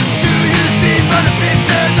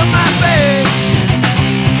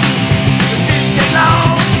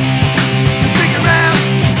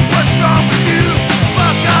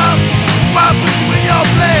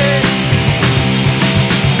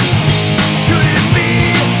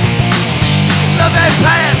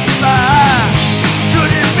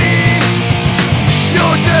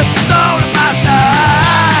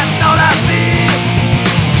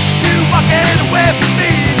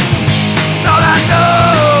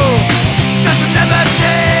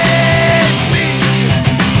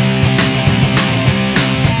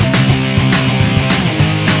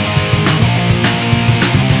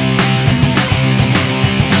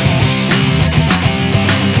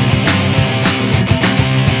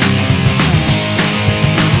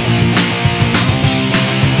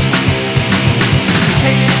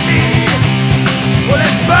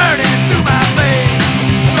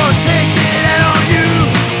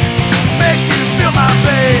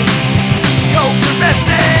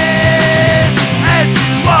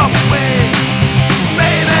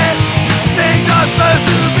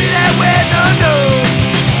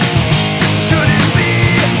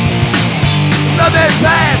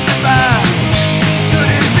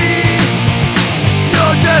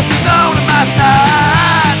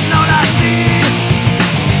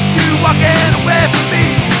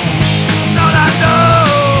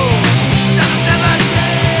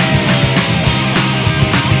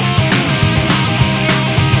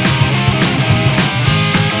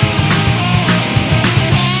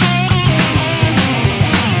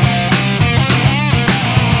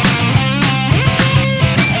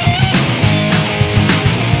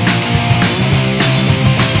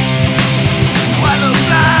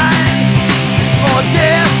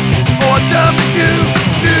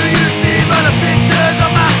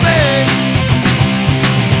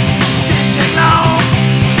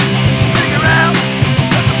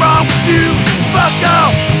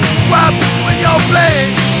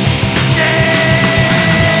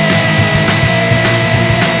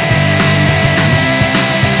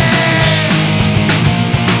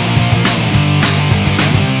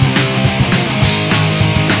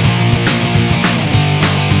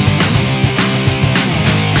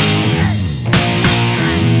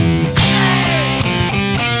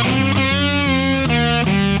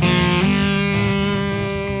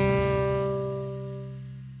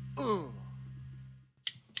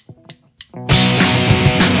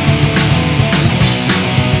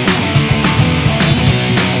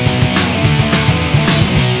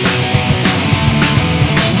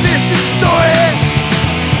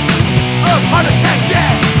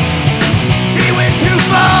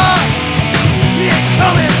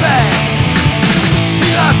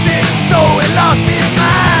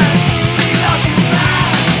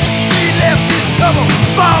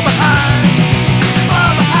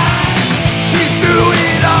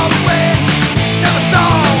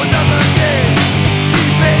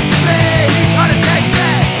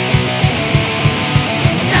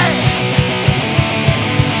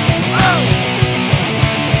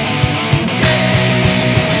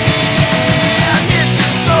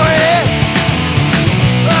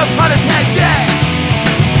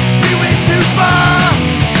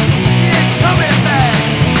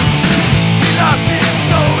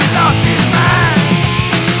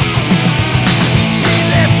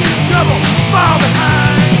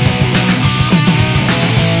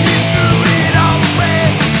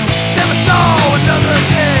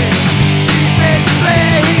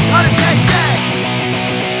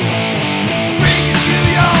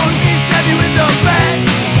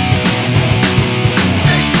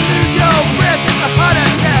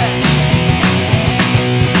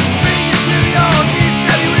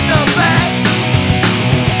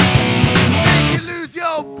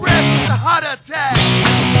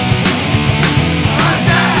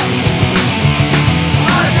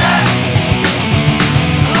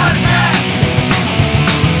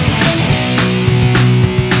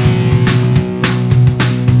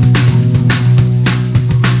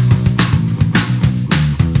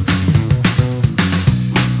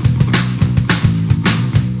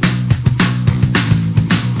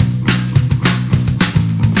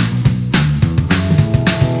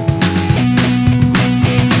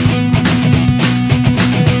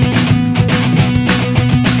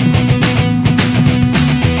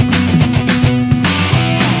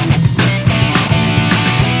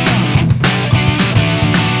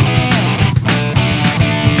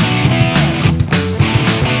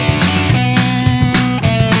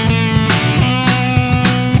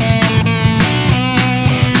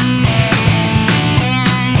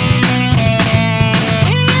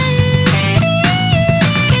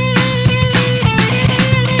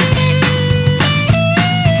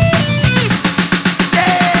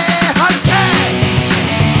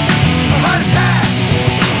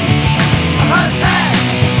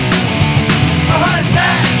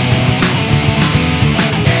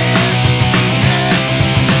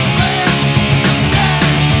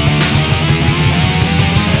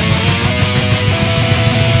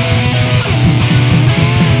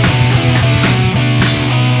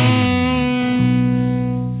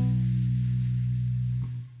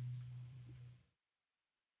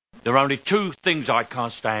There are only two things I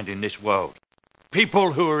can't stand in this world.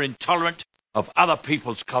 People who are intolerant of other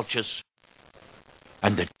people's cultures,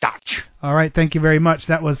 and the Dutch. All right, thank you very much.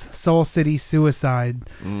 That was Soul City Suicide.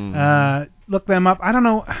 Look them up. I don't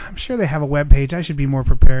know. I'm sure they have a webpage. I should be more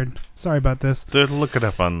prepared. Sorry about this. Look it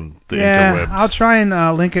up on the interwebs. I'll try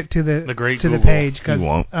and link it to the Google. page. You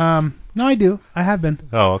won't. No, I do. I have been.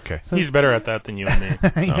 Oh, okay. So, he's better at that than you and me.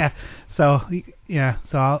 Yeah.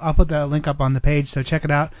 So I'll put the link up on the page. So check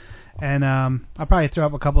it out, and I'll probably throw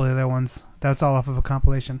up a couple of the other ones. That's all off of a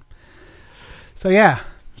compilation. So yeah.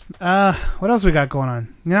 What else we got going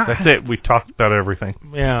on? That's it. We talked about everything.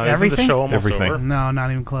 Yeah, everything. Isn't the show almost everything. over? No,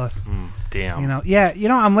 not even close. Damn.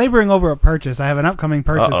 I'm laboring over a purchase. I have an upcoming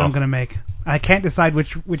purchase I'm going to make. I can't decide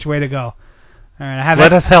which way to go. All right,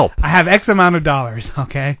 Let us help. I have X amount of dollars.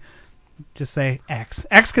 Okay, just say X.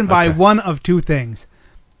 X can buy one of two things.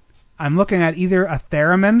 I'm looking at either a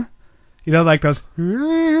theremin, like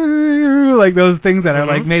those things that are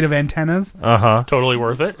like made of antennas. Totally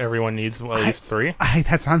worth it. Everyone needs at least 3.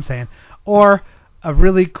 That's what I'm saying. Or a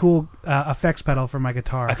really cool effects pedal for my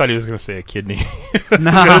guitar. I thought he was going to say a kidney.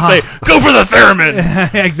 No. Say, go for the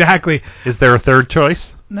theremin. Exactly. Is there a third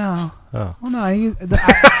choice? No. Oh. Well, no.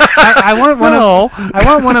 I want one I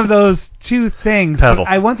want one of those two things. Pedal.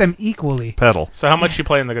 I want them equally. Pedal. So how much you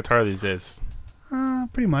play on the guitar these days?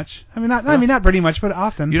 Pretty much. I mean, not pretty much, but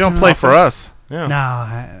often. You don't play for us. Yeah.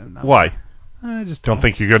 No. Why? I just don't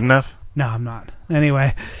think you're good enough. No, I'm not.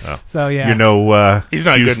 Anyway. Oh. So yeah. He's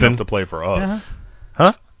not Houston. good enough to play for us.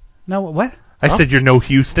 Huh? No, what? I said you're no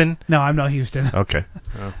Houston. No, I'm no Houston. Okay.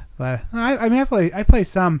 But I play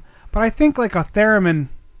some, but I think like a theremin.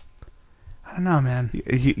 I don't know, man.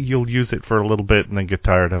 You'll use it for a little bit and then get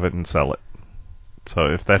tired of it and sell it. So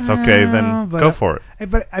if that's okay, then go for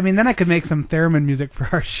it. But I mean, then I could make some theremin music for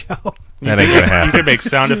our show. That ain't gonna happen. You could make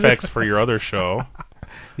sound effects for your other show.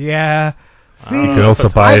 Yeah. See, you could also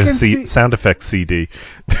buy a sound effects CD.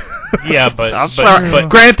 Yeah, but I'm sorry. But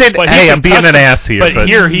granted, hey, I'm being an ass here. But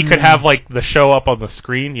here he could have like the show up on the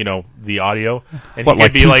screen, the audio, and what, he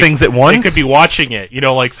like could be two things at once? He could be watching it,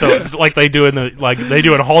 like they do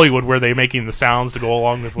in Hollywood, where they're making the sounds to go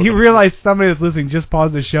along with. You realize somebody that's listening just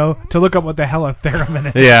paused the show to look up what the hell a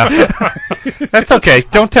theremin is. Yeah, that's okay.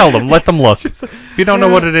 Don't tell them. Let them look. If you don't know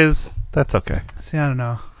what it is, that's okay. See, I don't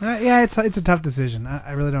know. It's a tough decision.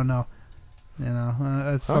 I really don't know.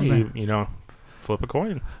 It's something. Flip a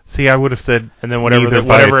coin. See, I would have said, and then whatever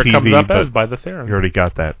it comes up as, buy the theremin. You already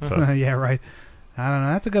got that. So. Yeah, right. I don't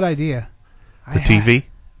know. That's a good idea. The TV?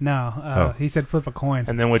 No, he said flip a coin.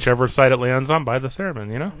 And then whichever side it lands on, buy the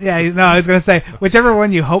theremin. Yeah, I was gonna say whichever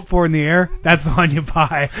one you hope for in the air, that's the one you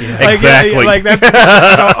buy. Yeah. Exactly. That's.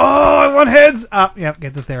 I want heads. Yep,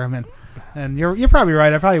 get the theremin. And you're probably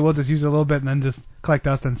right. I probably will just use it a little bit and then just collect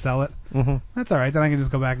dust and sell it. Mm-hmm. That's all right. Then I can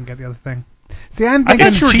just go back and get the other thing. See, I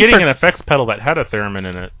guess you were getting an effects pedal that had a theremin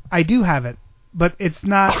in it. I do have it, but it's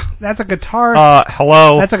not. That's a guitar.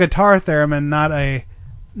 Hello. That's a guitar theremin, not a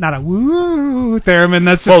woo theremin.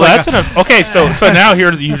 That's just okay. So now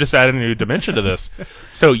here you just added a new dimension to this.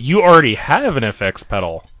 So you already have an FX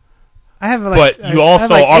pedal. I have but you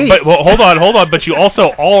also hold on. But you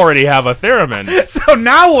also already have a theremin. So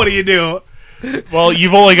now what do you do? Well,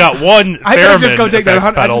 you've only got one theremin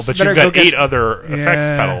effects pedal, but you've got 8 other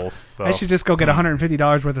effects pedals. So. I should just go get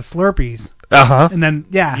 $150 worth of Slurpees. And then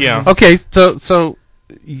yeah. Okay, so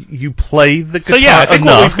you play the guitar. So yeah, I think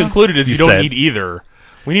enough, what we've concluded is you don't need either.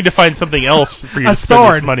 We need to find something else for you to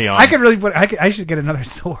spend this money on. I could really I should get another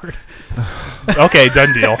sword. Okay,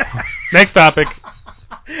 done deal. Next topic.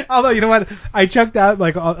 Although, you know what? I chucked out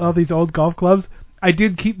like all these old golf clubs. I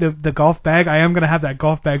did keep the golf bag. I am going to have that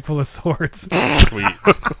golf bag full of swords. Sweet.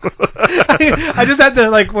 I just had to,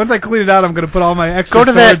 once I clean it out, I'm going to put all my extra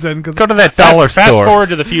swords in. Go to that dollar store. Fast forward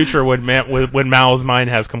to the future when Mao's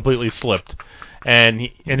mind has completely slipped. And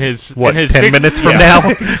in his 10 minutes from now?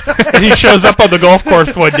 And he shows up on the golf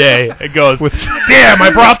course one day and goes, damn,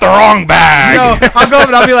 I brought the wrong bag. No, I'll go up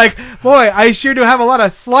and I'll be like, boy, I sure do have a lot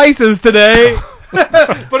of slices today.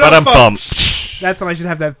 But I'm bummed. That's when I should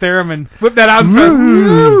have that theremin. Whip that out.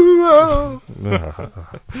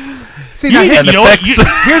 See, you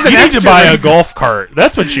need to buy a golf cart.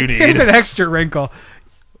 That's what you need. Here's an extra wrinkle.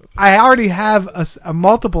 I already have a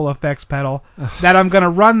multiple effects pedal that I'm going to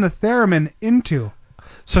run the theremin into.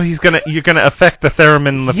 So you're gonna affect the theremin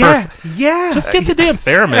in the first. Yeah. Just get the damn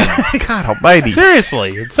theremin. God almighty.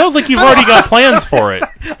 Seriously, it sounds like you've already got plans for it.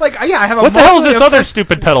 I have a. What the hell does this other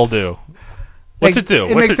stupid pedal do? What's it do?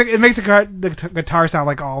 It makes the guitar sound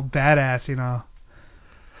like all badass,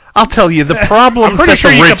 I'll tell you, the problems that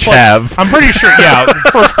the rich have. I'm pretty sure, yeah,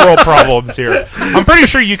 first world problems here. I'm pretty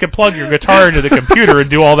sure you could plug your guitar into the computer and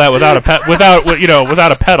do all that without a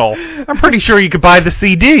pedal. I'm pretty sure you could buy the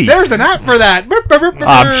CD. There's an app for that.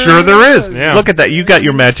 I'm sure there is. Yeah. Look at that. You got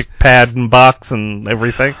your magic pad and box and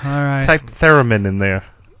everything. All right. Type theremin in there.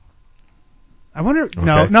 I wonder.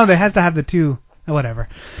 Okay. No, they has to have the two. Whatever.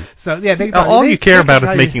 So yeah, all you care about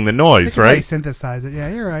is making the noise, right? Synthesize it. Yeah,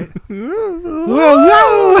 you're right.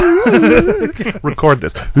 Record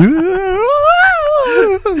this. I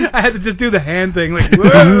had to just do the hand thing, like.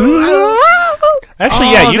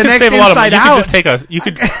 Actually, yeah, you could save a lot of money. You could just take a. You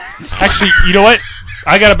could actually. You know what?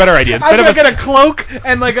 I got a better idea. I'm gonna get a cloak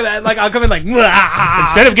and I'll come in like.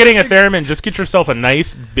 Instead of getting a theremin, just get yourself a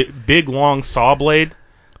nice big long saw blade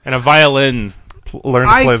and a violin. Learn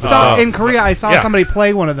to play the saw. In Korea, I saw somebody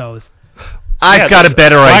play one of those. I've got a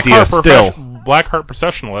better idea still. Blackheart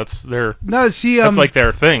Processional. That's their. No, she. That's like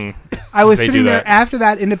their thing. I was sitting there after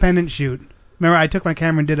that independent shoot. Remember, I took my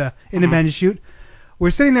camera and did a independent shoot.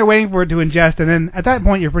 We're sitting there waiting for it to ingest, and then at that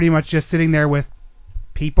point, you're pretty much just sitting there with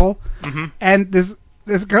people. Mm-hmm. And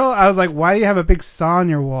this girl, I was like, "Why do you have a big saw on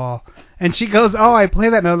your wall?" And she goes, "Oh, I play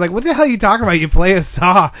that." And I was like, "What the hell are you talking about? You play a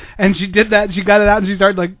saw?" And she did that. And she got it out, and she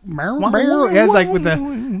started like, yeah, like with the.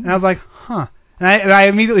 And I was like, "Huh." And I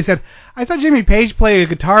immediately said, "I saw Jimmy Page play a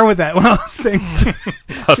guitar with that one of those things."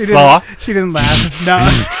 A saw? She didn't laugh. No,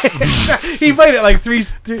 he played it like three.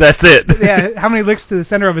 That's it. Yeah. How many licks to the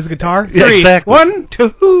center of his guitar? Yeah, 3. exactly. 1,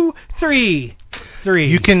 2, 3. 3.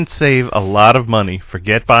 You can save a lot of money.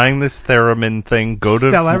 Forget buying this theremin thing.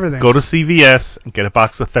 Sell everything. Go to CVS and get a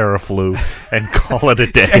box of Theraflu and call it a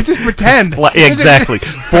day. And just pretend. Exactly.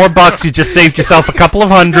 $4, you just saved yourself a couple of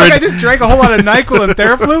hundred. Look, I just drank a whole lot of NyQuil and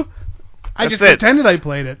Theraflu. I just pretended I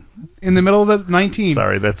played it in the middle of the 19.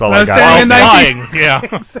 Sorry, that's all I got. While lying, yeah.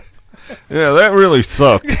 Yeah, that really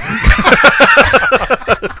sucked.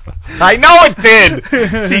 I know it did.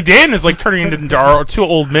 See, Dan is like turning into our two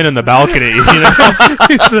old men in the balcony. You know?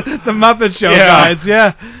 the Muppet Show guys.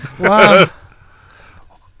 Yeah. Wow.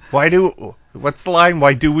 What's the line?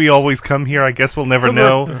 Why do we always come here? I guess we'll never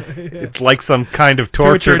know. It's like some kind of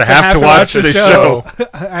torture to have to watch this show.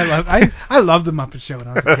 I love the Muppet Show when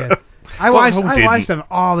I was a kid. I watched them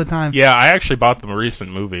all the time. Yeah, I actually bought them a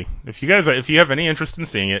recent movie. If you have any interest in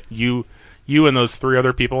seeing it, you and those 3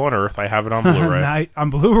 other people on Earth, I have it on Blu-ray. Not on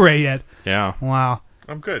Blu-ray yet. Yeah. Wow.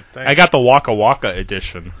 I'm good. Thanks. I got the Waka Waka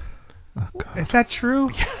edition. Oh, is that true?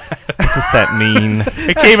 What does that mean?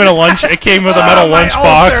 It came in a lunch. It came with a metal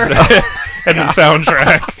lunchbox and the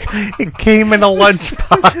soundtrack. It came in a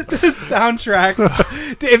lunchbox. The soundtrack.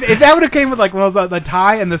 If that would have came with like one of the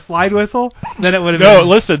tie and the slide whistle, then it would have. No,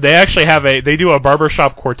 listen. They actually have they do a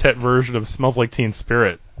barbershop quartet version of "Smells Like Teen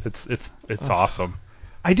Spirit." It's awesome.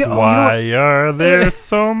 I did. Why are there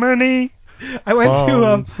so many? I went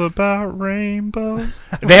to about rainbows.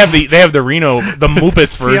 They have the Reno, the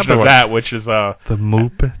Muppets version of that, which is the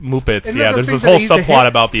Muppets. Yeah, there's this whole subplot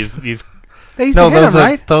about these. They used to hit them,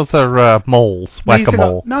 right? Those are moles.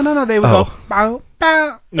 Whack-a-mole. No. They would go bow,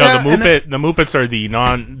 bow. No, the Muppets are the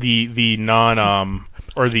non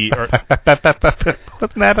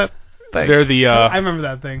what's that? Thing. They're the. I remember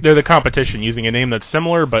that thing. They're the competition using a name that's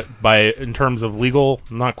similar, but in terms of legal,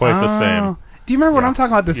 not quite the same. Do you remember what I'm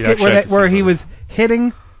talking about? The skit where he was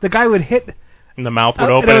hitting, the guy would hit. And the mouth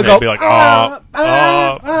would open and they'd be like,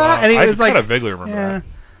 and he was like, I kind of vaguely remember that.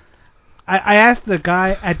 I asked the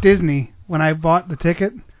guy at Disney when I bought the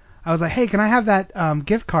ticket, I was like, hey, can I have that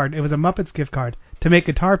gift card? It was a Muppets gift card to make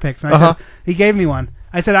guitar picks. And I said, he gave me one.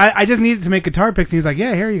 I said, I just needed to make guitar picks. And he was like,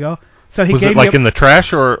 yeah, here you go. So he was gave it like in the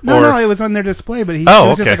trash or? No, it was on their display, but it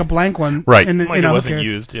was just like a blank one. Right. And, it wasn't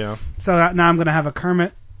used, yeah. So now I'm going to have a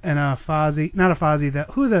Kermit and a Fozzie. Not a Fozzie.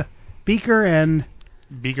 The Beaker and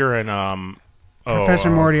Professor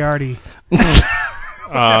Moriarty.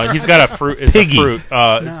 He's got a fruit. It's Piggy. A fruit. It's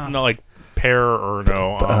not like pear or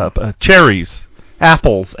no. Cherries,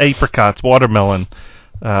 apples, apricots, watermelon,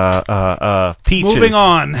 peaches. Moving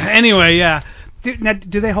on. Anyway, yeah.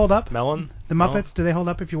 Do they hold up? Melon? The Muppets, do they hold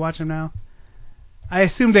up if you watch them now? I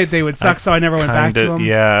assumed that they would suck, so I never went back to them.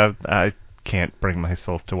 Yeah, I can't bring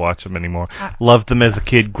myself to watch them anymore. Loved them as a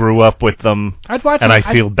kid, grew up with them, I'd watch and them,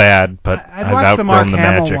 I feel bad, but I'd watch the Mark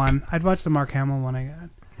Hamill magic. one. I'd watch the Mark Hamill one I got.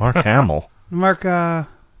 Mark Hamill?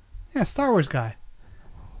 Star Wars guy.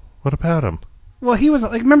 What about him? Well, he was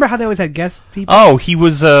like, remember how they always had guest people? Oh, he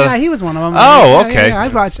was. Yeah, he was one of them. Oh, okay. Yeah,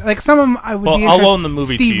 I'd watch like some of them. I would. Well, I'll loan the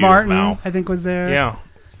movie Steve to you. Martin, Mal. I think, was there. Yeah,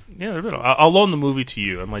 I'll loan the movie to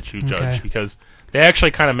you and let you judge because they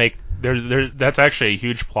actually kind of make that's actually a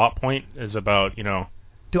huge plot point is about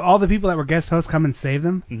Do all the people that were guest hosts come and save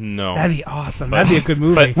them? No. That'd be awesome. That'd be a good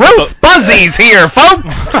movie. Ruth Buzzy's here, folks!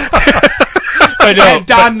 But no,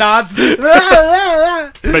 Don nods.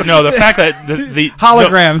 But no, the fact that the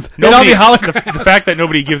holograms. No, It'll be holograms. The fact that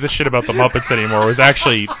nobody gives a shit about the Muppets anymore was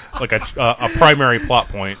actually like a primary plot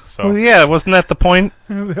point. So Well, yeah, wasn't that the point?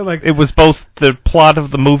 Like, It was both the plot of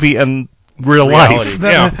the movie and real reality.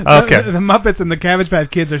 life. Okay. The Muppets and the Cabbage Patch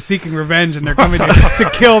Kids are seeking revenge, and they're coming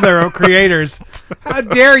to kill their creators. How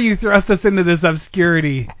dare you thrust us into this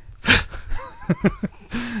obscurity?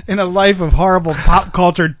 In a life of horrible pop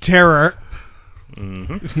culture terror.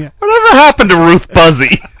 Mm-hmm. Yeah. Whatever happened to Ruth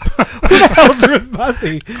Buzzy? Who the hell's Ruth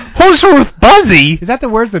Buzzy? Who's Ruth Buzzy? Is that the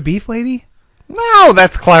Where's the Beef lady? No,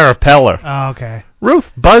 that's Clara Peller. Oh, okay. Ruth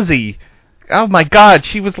Buzzy. Oh my God,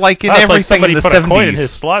 she was like in It's everything like somebody in the put 70s. a coin in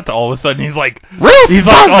his slot. All of a sudden, he's like, Ruth he's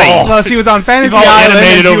Buzzy. like, oh. Well, she was on Fantasy He's all Island and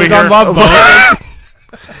animated she over was here. on Love Boat.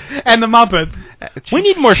 And the Muppets. We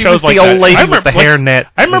need more She shows was like the old that. lady I with the hairnet.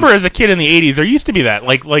 I remember as a kid in the 80s, there used to be that.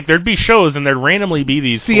 Like there'd be shows and there'd randomly be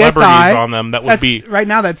these celebrities CSI. on them that would be... Right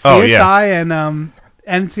now, that's Oh, CSI yeah. and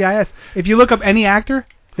NCIS. If you look up any actor,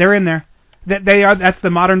 they're in there. They are. That's the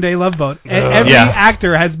modern day Love Boat. Every Yeah.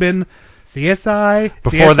 actor has been CSI.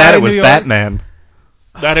 Before CSI that, it New was York. Batman.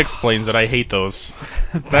 That explains it. I hate those.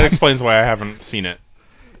 That explains why I haven't seen it.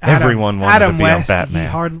 Everyone wanted Adam to be West, on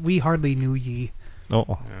Batman. We hardly knew ye. Oh.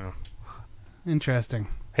 Yeah. Interesting.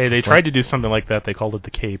 Hey, they tried to do something like that. They called it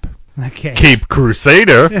the Cape. Okay. Cape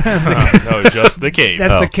Crusader. No, just the Cape.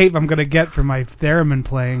 That's the cape I'm gonna get for my theremin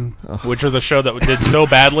playing. Which was a show that did so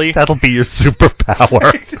badly. That'll be your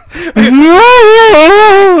superpower.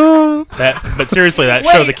 But seriously, that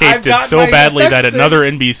Wait, show, The Cape, I've did got so my badly that effects another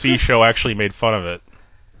NBC show actually made fun of it.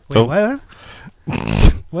 Wait, Oh. what?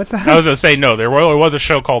 What's that? I was going to say, no, there was a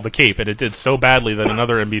show called The Cape, and it did so badly that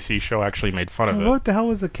another NBC show actually made fun of it. What the hell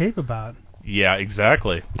was the cape about? Yeah,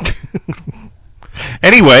 exactly.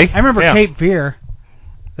 Anyway. I remember Yeah. Cape Fear.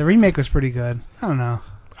 The remake was pretty good. I don't know.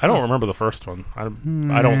 I don't remember the first one. I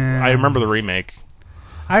remember the remake.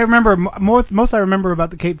 I remember most I remember about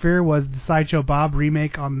the Cape Fear was the Sideshow Bob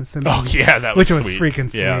remake on The Simpsons. Oh, yeah, that was which sweet. was freaking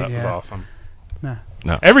sweet. Yeah, that was awesome.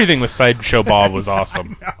 No. Everything with Sideshow Bob was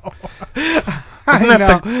awesome. I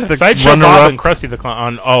know. The Sideshow Bob runner-up? and Krusty the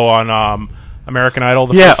Clown on American Idol.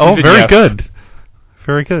 The Yeah, first season, very yes. good.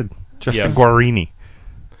 Very good. Justin Yes. Guarini.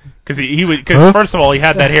 Because first of all, he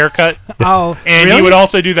had that haircut. Oh, And really? he would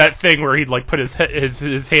also do that thing where he'd like put his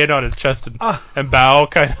hand on his chest and bow,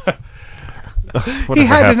 kind of. He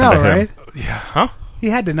had to know, right? Yeah, huh? He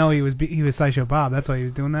had to know he was Sideshow Bob. That's why he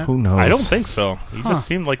was doing that. Who knows? I don't think so. He just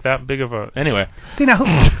seemed like that big of a. Anyway. See now,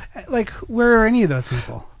 like where are any of those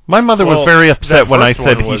people? My mother was Well, very upset that when I first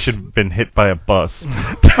said one he was- should have been hit by a bus.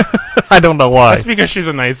 I don't know why. That's because she's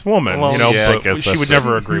a nice woman, Well, you know. yeah, I but guess she that's would it.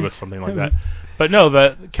 never agree with something like that. But no,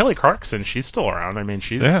 that Kelly Clarkson, she's still around. I mean,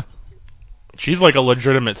 she's like a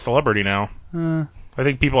legitimate celebrity now. I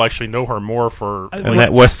think people actually know her more for And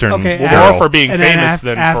that Western more for being and then famous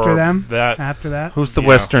than after for them. that. After that, Who's the Yeah.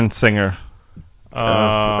 Western singer?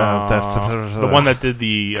 The one that did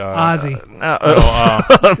the Ozzy.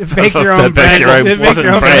 Bake your own bread. Wasn't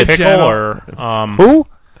your own Brad bread Pickle channel. or Who?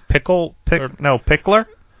 Pickle? No, Pickler.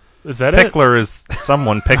 Is that it? Pickler is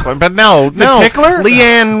someone Pickler, but no, Tickler?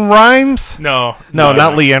 Leanne Rhymes. No, not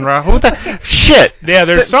Leanne Rhymes. Who the shit? Yeah,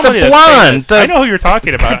 there's somebody the that's blonde. famous. I know who you're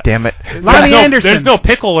talking about. God damn it, Lonnie Anderson. There's no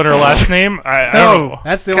pickle in her last name. I don't know.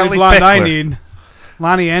 That's the Kelly only blonde I Pickler. need.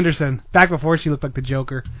 Lonnie Anderson. Back before she looked like the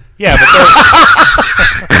Joker. Yeah, but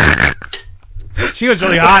She was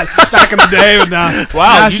really hot back in the day, but now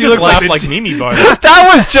wow, now you she just looks laughed like like Mimi Bun.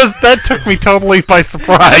 that took me totally by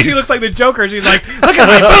surprise. she looks like the Joker. She's like, look at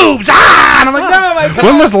my boobs, ah! And I'm like, no, my God.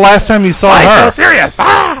 When was the last time you saw her? So serious.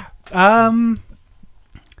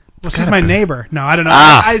 Well, she's my neighbor. No, I don't know.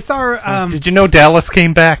 Ah. I saw her. Did you know Dallas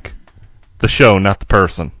came back? The show, not the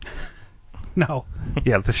person. No.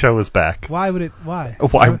 Yeah, the show is back. Why would it? Why?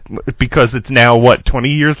 Why? Because it's now, 20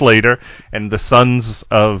 years later, and the sons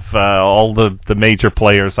of all the major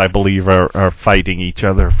players, I believe, are fighting each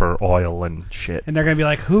other for oil and shit. And they're gonna be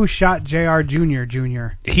like, who shot Jr. Jr.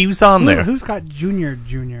 He was on there. Who's got Jr.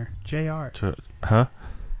 Jr. Huh?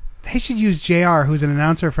 They should use JR, who's an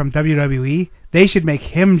announcer from WWE. They should make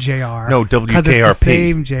him JR. No, 'cause it's WKRP. the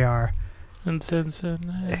same JR.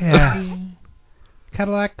 Yeah.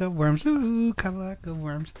 Cadillac of worms. Ooh, Cadillac of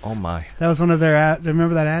worms. Oh my. That was one of their ads.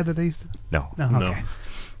 Remember that ad that they used to? No. No, okay.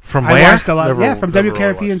 From I where? watched a lot. Never- From never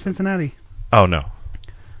WKRP in watched. Cincinnati. Oh no,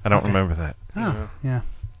 I don't remember that. Oh, yeah.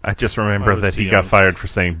 I just remember I was that too he got young. fired for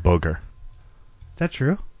saying booger. Is that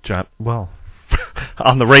true? John. Well,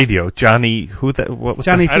 on the radio. Johnny, what was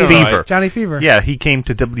Johnny that? Fever. Johnny Fever. Yeah, he came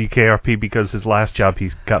to WKRP because his last job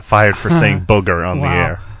he got fired for saying booger on the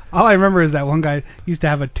air. All I remember is that one guy used to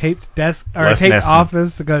have a taped desk or a taped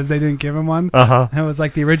office because they didn't give him one. Uh-huh. And it was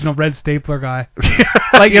like the original Red Stapler guy.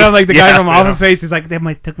 Like, you know, like the guy from Office Space. He's like, they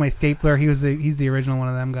took my stapler. He's the original one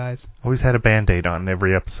of them guys. Always had a Band-Aid on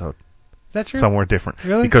every episode. Is that true? Somewhere different.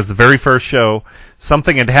 Really? Because the very first show,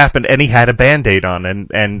 something had happened and he had a Band-Aid on,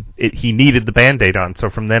 and he needed the Band-Aid on. So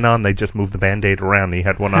from then on, they just moved the Band-Aid around. He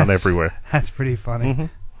had one on everywhere. That's pretty funny.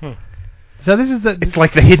 Mm-hmm. So this is It's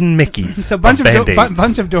like the hidden Mickeys. So Bunch of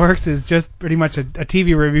Dorks is just pretty much a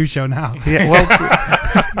TV review show now. Yeah, well,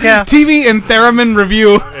 yeah. TV and Theremin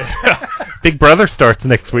review. Big Brother starts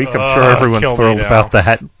next week. I'm sure everyone's thrilled about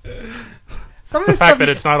that. The fact that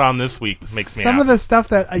it's not on this week makes me happy. Some of the stuff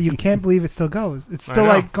that you can't believe it still goes. It's still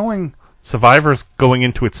like going. Survivor's going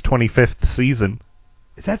into its 25th season.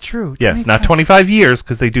 Is that true? Yes, 25? not 25 years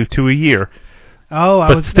because they do 2 a year. Oh,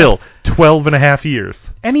 but still, 12 and a half years.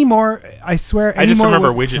 Any more, I swear, I just remember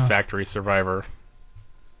Widget Factory Survivor.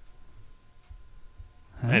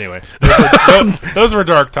 Huh? Anyway, those were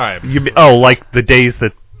dark times. Like the days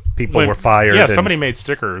that people were fired. Yeah, somebody made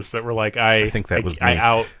stickers that were like, I think that was me.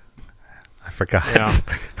 I forgot.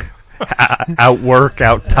 Yeah. Outwork,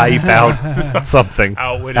 out type, out something.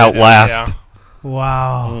 Outwitted, outlast. Yeah.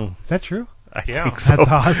 Wow. Is that true? I think so.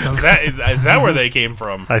 That's awesome. Is that where they came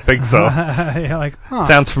from? I think so. Yeah, like, huh.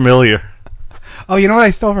 Sounds familiar. Oh, you know what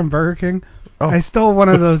I stole from Burger King? Oh. I stole one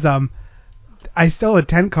of those, I stole a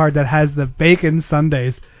tent card that has the bacon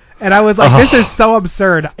sundaes. And I was like, this is so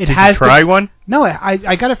absurd. Did you try one? No,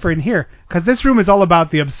 I got it for in here. Because this room is all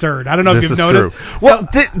about the absurd. I don't know if you've noticed. True. Well,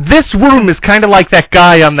 this room is kind of like that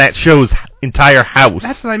guy on that show's entire house.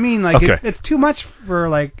 That's what I mean. Like, it's too much for,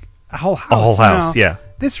 like, a whole house. A whole house, yeah.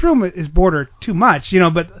 This room is bordered too much,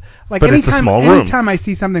 but like it's a small room. Anytime I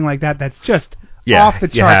see something like that's just Yeah, off the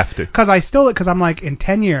chart. you have to. Because I stole it because I'm like, in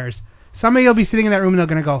 10 years, somebody will be sitting in that room and they're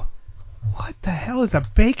going to go, what the hell is a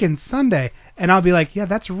bacon sundae? And I'll be like, yeah,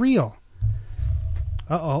 that's real.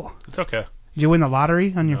 Uh-oh. It's okay. Did you win the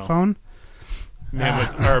lottery on your phone? Man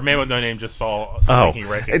with No Name just saw something he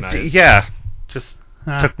recognized. Yeah, just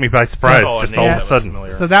took me by surprise, just all of a sudden.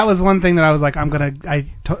 So that was one thing that I was like,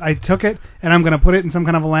 I took it, and I'm going to put it in some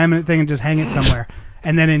kind of a laminate thing and just hang it somewhere.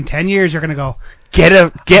 And then in 10 years, you're going to go,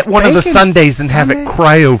 Get one of the Sundays and have it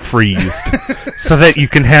cryo-freezed so that you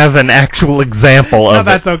can have an actual example of it. No,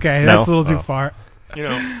 that's okay. That's a little too far.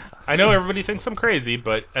 I know everybody thinks I'm crazy,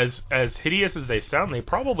 but as hideous as they sound, they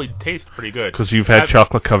probably taste pretty good. Because you've had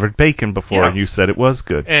chocolate-covered bacon before, and you said it was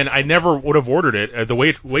good. And I never would have ordered it. The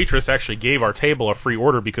waitress actually gave our table a free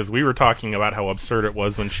order because we were talking about how absurd it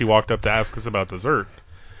was when she walked up to ask us about dessert.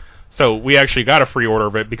 So we actually got a free order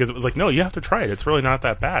of it because it was like, no, you have to try it. It's really not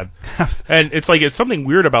that bad. And it's like, it's something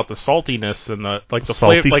weird about the saltiness and the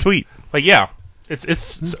salty flavor, sweet. Like, yeah.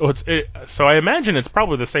 So I imagine it's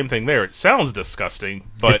probably the same thing there. It sounds disgusting,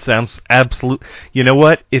 but it sounds absolute. You know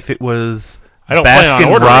what? If it was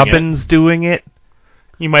Baskin-Robbins doing it,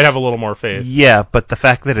 you might have a little more faith. Yeah, but the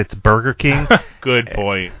fact that it's Burger King, good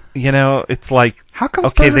point. It's like, how come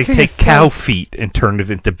they take cow feet and turn it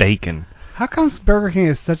into bacon. How come Burger King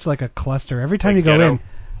is such like a cluster? Every time you go in,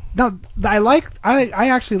 no, I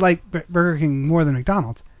actually like Burger King more than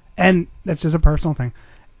McDonald's, and that's just a personal thing.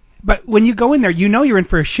 But when you go in there, you're in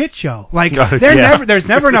for a shit show. Like there's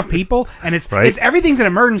never enough people, and it's everything's an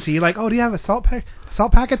emergency. Like, oh, do you have a salt packet?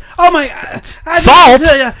 Oh my, salt!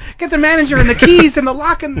 Get the manager and the keys and the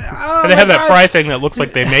lock and. And they have that fry thing that looks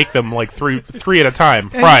like they make them like three at a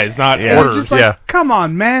time. Fries, not orders. Come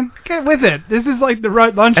on, man, get with it. This is like the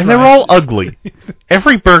right lunch. And they're all ugly.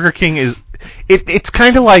 Every Burger King is. It's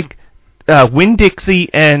kind of like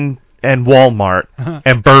Winn-Dixie and Walmart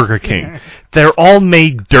and Burger King. They're all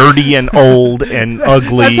made dirty and old and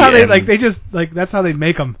ugly. That's how they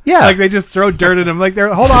make them. Yeah. Like they just throw dirt in them. Like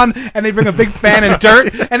hold on, and they bring a big fan of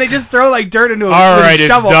dirt, and they just throw like dirt into a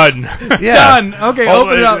shovel. Done. Done. Okay,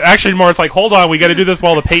 open it up. Actually, more it's like, hold on, we got to do this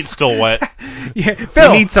while the paint's still wet.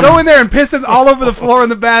 Phil, go in there and piss it all over the floor in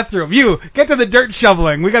the bathroom. You get to the dirt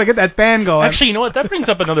shoveling. We got to get that fan going. Actually, you know what? That brings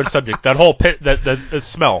up another subject. That whole pit, that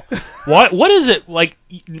smell. What is it like?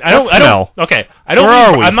 I don't. Okay, I don't. Where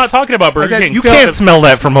are we? I'm not talking about Burger King. You can't smell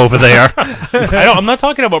that from over there. I'm not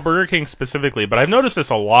talking about Burger King specifically, but I've noticed this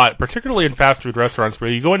a lot, particularly in fast food restaurants, where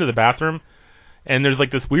you go into the bathroom and there's like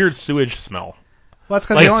this weird sewage smell. Well, that's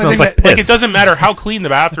 'cause Like, the only thing like that, piss. like it doesn't matter how clean the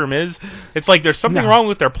bathroom is. It's like there's something wrong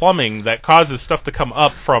with their plumbing that causes stuff to come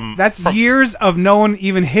up from. that's years of no one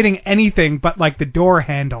even hitting anything but like the door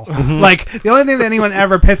handle. Mm-hmm. Like the only thing that anyone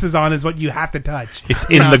ever pisses on is what you have to touch. It's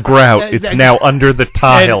in the grout. It's now under the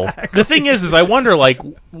tile. And the thing is I wonder, like,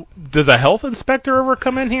 does a health inspector ever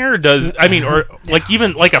come in here? Or like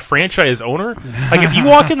even like a franchise owner? Like if you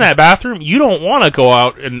walk in that bathroom, you don't want to go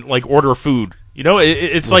out and like order food. You know,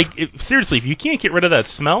 it's like seriously, if you can't get rid of that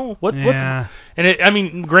smell, what? And I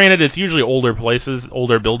mean, granted, it's usually older places,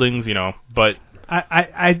 older buildings, you know, but.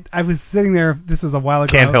 I was sitting there. This was a while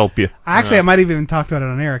ago. Can't help you. Actually, I might have even talked about it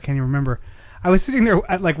on air. I can't even remember. I was sitting there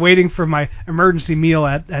like waiting for my emergency meal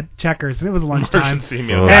at Checkers, and it was lunchtime. Emergency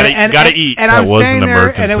meal. And gotta eat. And that I was was standing an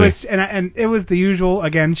there, emergency. and it was the usual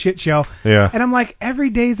again shit show. Yeah. And I'm like,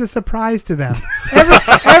 every day's a surprise to them.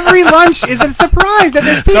 Every lunch is a surprise. And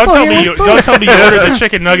there's people Don't tell here me with you food. ordered the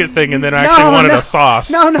chicken nugget thing and then actually wanted a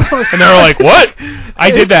sauce. No. And they were like, "What?"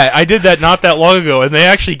 I did that not that long ago, and they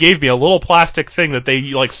actually gave me a little plastic thing that they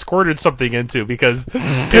like squirted something into because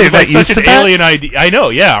it was like such an alien idea. I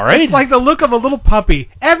know, yeah, right. It's like the look of a little puppy.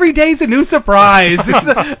 Every day's a new surprise.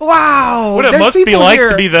 Wow. What it there's must be people like here.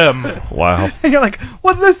 to be them. Wow. And you're like,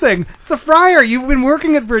 what's this thing? It's a fryer. You've been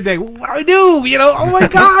working it for a day. What do I do? You know, oh my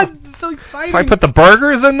God. So exciting. I put the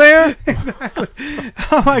burgers in there? Exactly.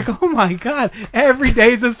 I'm like, oh my God. Every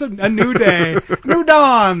day's a new day. New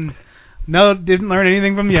dawn. No, didn't learn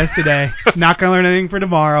anything from yesterday. Not going to learn anything for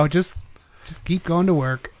tomorrow. Just keep going to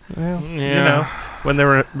work. Well, you know,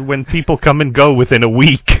 when people come and go within a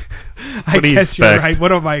week. I guess you're right.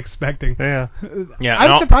 What am I expecting? Yeah.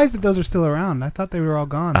 I'm surprised that those are still around. I thought they were all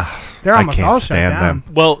gone. They're almost all shut down.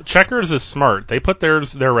 Well, Checkers is smart. They put their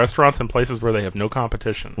restaurants in places where they have no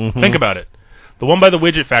competition. Mm-hmm. Think about it. The one by the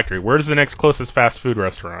Widget Factory. Where's the next closest fast food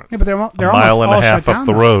restaurant? Yeah, but they're a mile and a half up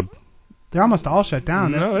the road. They're almost all shut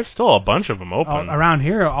down. No, there's still a bunch of them open. Around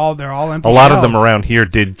here, they're all empty. A lot of them around here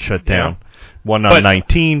did shut down. Yeah. One on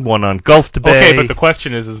 19, one on Gulf to Bay. Okay, but the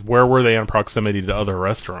question is where were they in proximity to other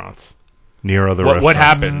restaurants? Near other restaurants. What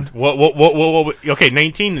happened? What? Okay,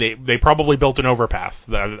 19. They probably built an overpass.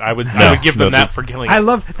 I would give them that for killing. I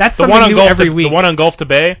love that's the one on Gulf every week. The one on Gulf to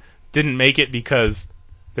Bay didn't make it because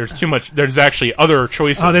there's too much. There's actually other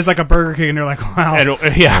choices. Oh, there's like a Burger King, and they're like, wow. And,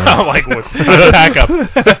 like pack up.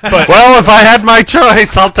 But, well, if I had my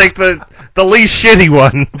choice, I'll take the least shitty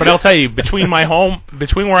one. But I'll tell you, between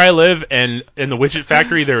where I live and the Widget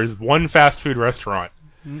Factory, there is one fast food restaurant.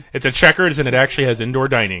 It's a Checkers, and it actually has indoor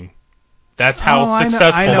dining. That's how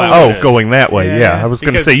successful that is. Going that way, yeah. I was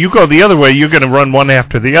going to say, you go the other way, you're going to run one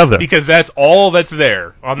after the other. Because that's all that's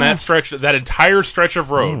there on that stretch, that entire stretch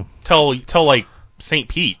of road, till like St.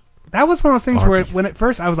 Pete. That was one of those things where when at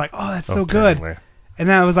first I was like, oh, that's so good. And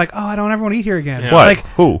then I was like, oh, I don't ever want to eat here again. Yeah. What? Like,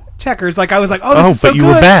 who? Checkers. Like, I was like, oh, this is so but you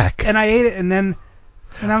good. were back. And I ate it, and then...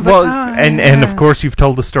 And I was and of course you've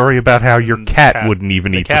told the story about how your cat wouldn't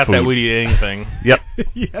even eat the food. The cat that would eat anything. Yep.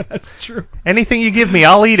 Yeah, that's true. Anything you give me,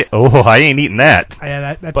 I'll eat it. Oh, I ain't eating that.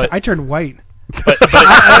 Yeah, but, I turned white. But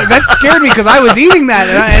that scared me because I was eating that,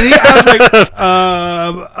 and I was like,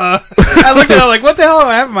 I looked at it like, what the hell do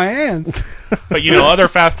I have in my hands? But you know, other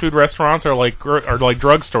fast food restaurants are like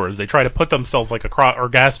drugstores. They try to put themselves like or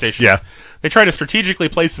gas stations. Yeah. They try to strategically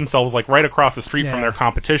place themselves like right across the street from their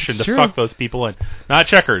competition to suck those people in. Not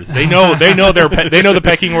Checkers. They know the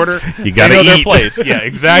pecking order. You gotta they know eat. their place. Yeah,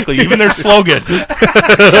 exactly. Even their slogan.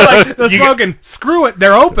 Like the slogan, screw it,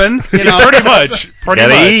 they're open. You know, pretty much.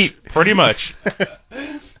 Eat. Pretty much.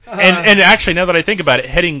 And actually, now that I think about it,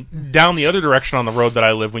 heading down the other direction on the road that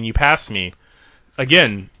I live, when you pass me,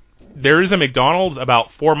 again, there is a McDonald's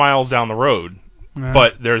about 4 miles down the road,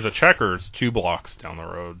 but there's a Checkers 2 blocks down the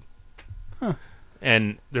road. Huh.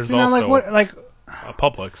 And there's so now, also a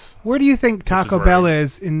Publix. Where do you think Taco Bell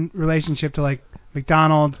is in relationship to like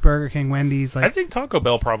McDonald's, Burger King, Wendy's? Like, I think Taco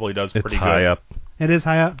Bell probably does pretty good. It's high up. It is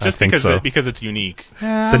high up? Just because it's unique.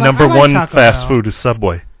 Yeah, the number one fast food is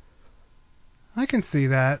Subway. I can see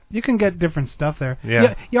that. You can get different stuff there.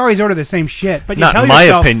 Yeah. You always order the same shit, but you not tell in my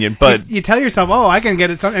yourself, opinion, but you tell yourself, oh, I can get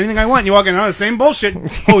anything I want. You walk in, oh, the same bullshit,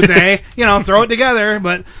 Jose. Throw it together,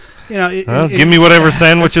 but give me whatever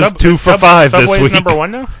sandwich is 2 for $5 this Subway's week. number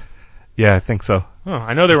 1 now? Yeah, I think so. Oh,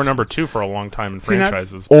 I know they were number 2 for a long time in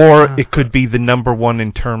franchises. Or it could be the number 1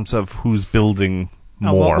 in terms of who's building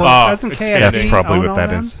more. Doesn't KFC That's probably own what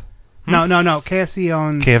that all is. No. KFC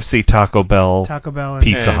owns KFC, Taco Bell, and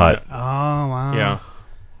Pizza Hut. Oh, wow.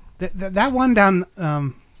 Yeah. That one down,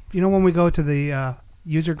 when we go to the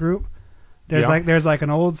user group, there's like an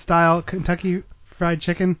old style Kentucky Fried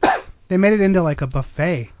Chicken. They made it into like a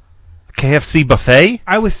buffet. KFC buffet?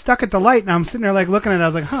 I was stuck at the light, and I'm sitting there like looking at it. I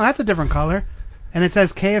was like, that's a different color. And it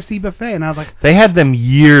says KFC buffet, and I was like, They had them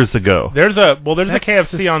years ago. There's a That's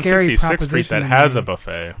KFC a on scary 66th Street that proposition has to a me.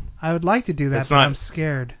 buffet. I would like to do that, It's but not- I'm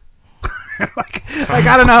scared. like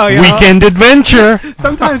I don't know. You know? Weekend adventure.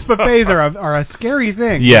 Sometimes buffets are a scary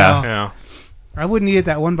thing. Yeah. You know? Yeah. I wouldn't eat at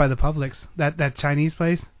that one by the Publix, that Chinese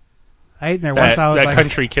place. I ate in there once. That, I was that like,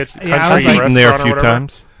 country kitchen, Yeah, I country was like- Eaten there a restaurant or few whatever.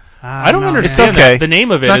 times. I don't know, understand man. that. The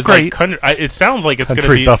name of it It's is not like great. it sounds like it's going to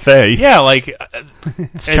Country be buffet. Yeah, like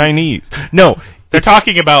It's Chinese. No, they're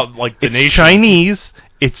talking about like the it's nation. Chinese.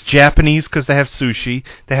 It's Japanese because they have sushi.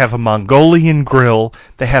 They have a Mongolian grill.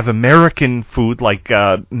 They have American food like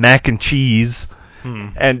mac and cheese.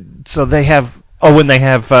 And so they have. Oh, and they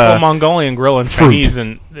have. Well, Mongolian grill and fruit. Chinese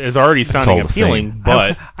and is already sounding all the appealing, same.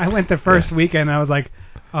 but I went the first weekend. I was like,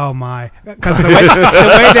 oh my, because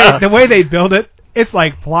the way they build it, it's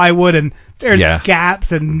like plywood and there's Yeah.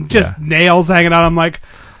 gaps and just Yeah. nails hanging out. I'm like,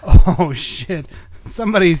 oh shit,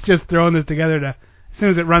 somebody's just throwing this together to. As soon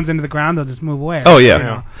as it runs into the ground, they'll just move away. Oh yeah. You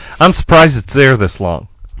know? I'm surprised it's there this long.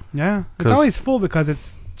 Yeah, it's 'Cause- always full because it's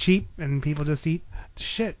cheap and people just eat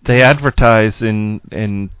shit. They advertise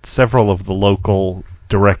in several of the local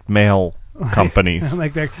direct mail companies.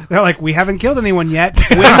 Like they're like, we haven't killed anyone yet.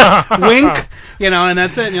 Wink, wink. You know, and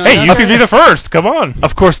that's it. And you're like, hey, you okay. could be the first. Come on.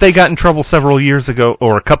 Of course, they got in trouble several years ago,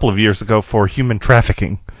 or a couple of years ago, for human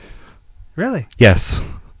trafficking. Really? Yes.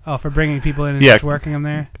 Oh, for bringing people in and Yeah. just working them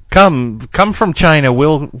there. Come from China.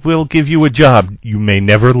 We'll give you a job. You may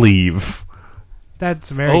never leave. That's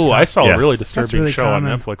very. Oh, I saw Yeah. a really disturbing really show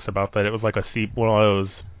common. on Netflix about that. It was like one of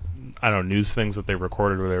those, I don't know, news things that they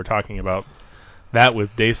recorded where they were talking about that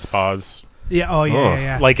with day spas. Yeah. Oh, yeah, Oh.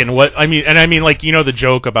 yeah. Like in what I mean, like you know the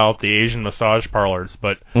joke about the Asian massage parlors,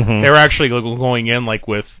 but Mhm. they were actually going in like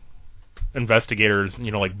with investigators,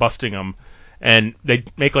 you know, like busting them, and they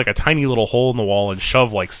make like a tiny little hole in the wall and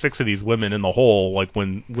shove like 6 of these women in the hole, like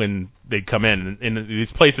when they come in. And in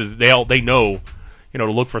these places, they know, you know,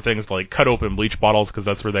 to look for things like cut open bleach bottles because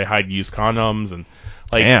that's where they hide used condoms and.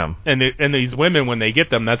 Like, Damn. And these women, when they get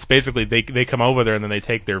them, that's basically they come over there and then they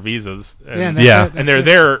take their visas. And, Yeah. That's and they're it.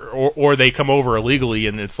 there, or they come over illegally,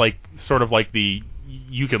 and it's like sort of like the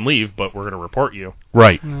you can leave, but we're going to report you.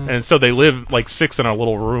 Right. And so they live like 6 in a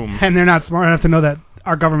little room. And they're not smart enough to know that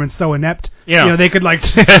our government's so inept. Yeah. You know, they could like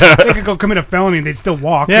they could go commit a felony and they'd still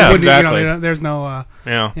walk. Yeah, They wouldn't- exactly. You know, there's no.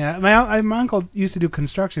 Yeah. Yeah. My uncle used to do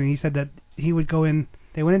construction. He said that he would go in.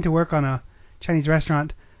 They went into work on a Chinese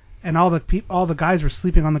restaurant, and all the guys were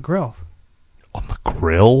sleeping on the grill. On the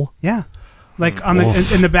grill? Yeah. Like on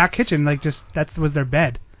the in the back kitchen, like just that was their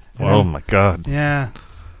bed. And Oh then- my God. Yeah.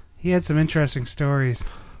 He had some interesting stories,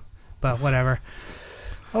 but whatever.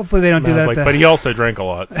 Hopefully they don't do that. Like, but he also drank a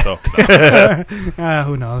lot, so.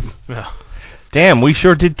 Who knows? Yeah. Damn, we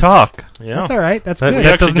sure did talk. Yeah. That's all right. That's That- good. We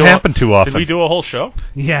that actually doesn't happen too often. Did we do a whole show?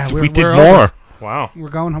 Yeah, we did we're more. over. Wow. We're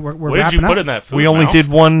going. We're What did wrapping you put up. in that food? We only Mouse? did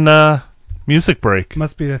one music break.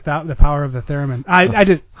 Must be the power of the theremin. I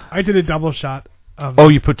did a double shot of. Oh,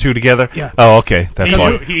 you put 2 together? Yeah. Oh, okay. That's He,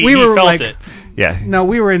 why. he, We he were felt like- it. Yeah. No,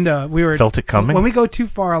 we were Felt it coming? When we go too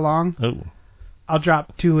far along, Oh. I'll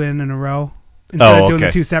drop 2 in a row instead of doing the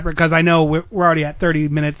okay. 2 separate because I know we're already at 30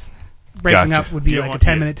 minutes. Breaking Gotcha. up would be You like don't a want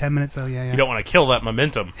 10 to- minute, 10 minutes. So yeah. You don't want to kill that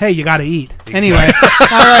momentum. Hey, you got to eat. Anyway, all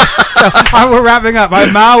right. So, we're wrapping up.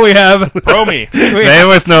 Now we have Promi. Name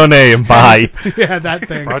with no name. Bye. Yeah, that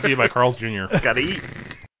thing. Brought to you by Carl's Jr. Gotta eat.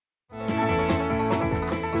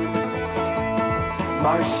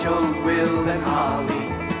 Marshall, Will, and Holly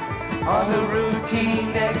on a routine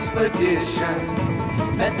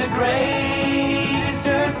expedition met the greatest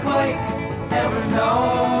earthquake ever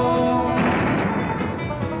known.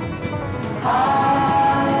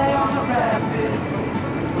 High on the rapids,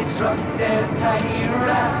 it struck their tiny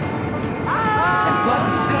raft and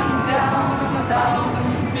plunged them down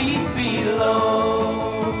 1,000 feet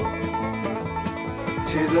below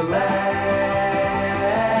to the land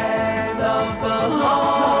of the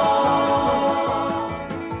lost.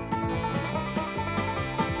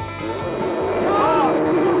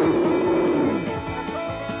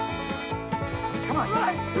 Come on,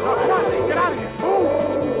 get out of here.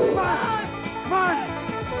 Come on.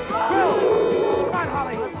 Come on,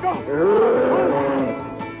 Holly, let's go.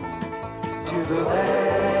 To the land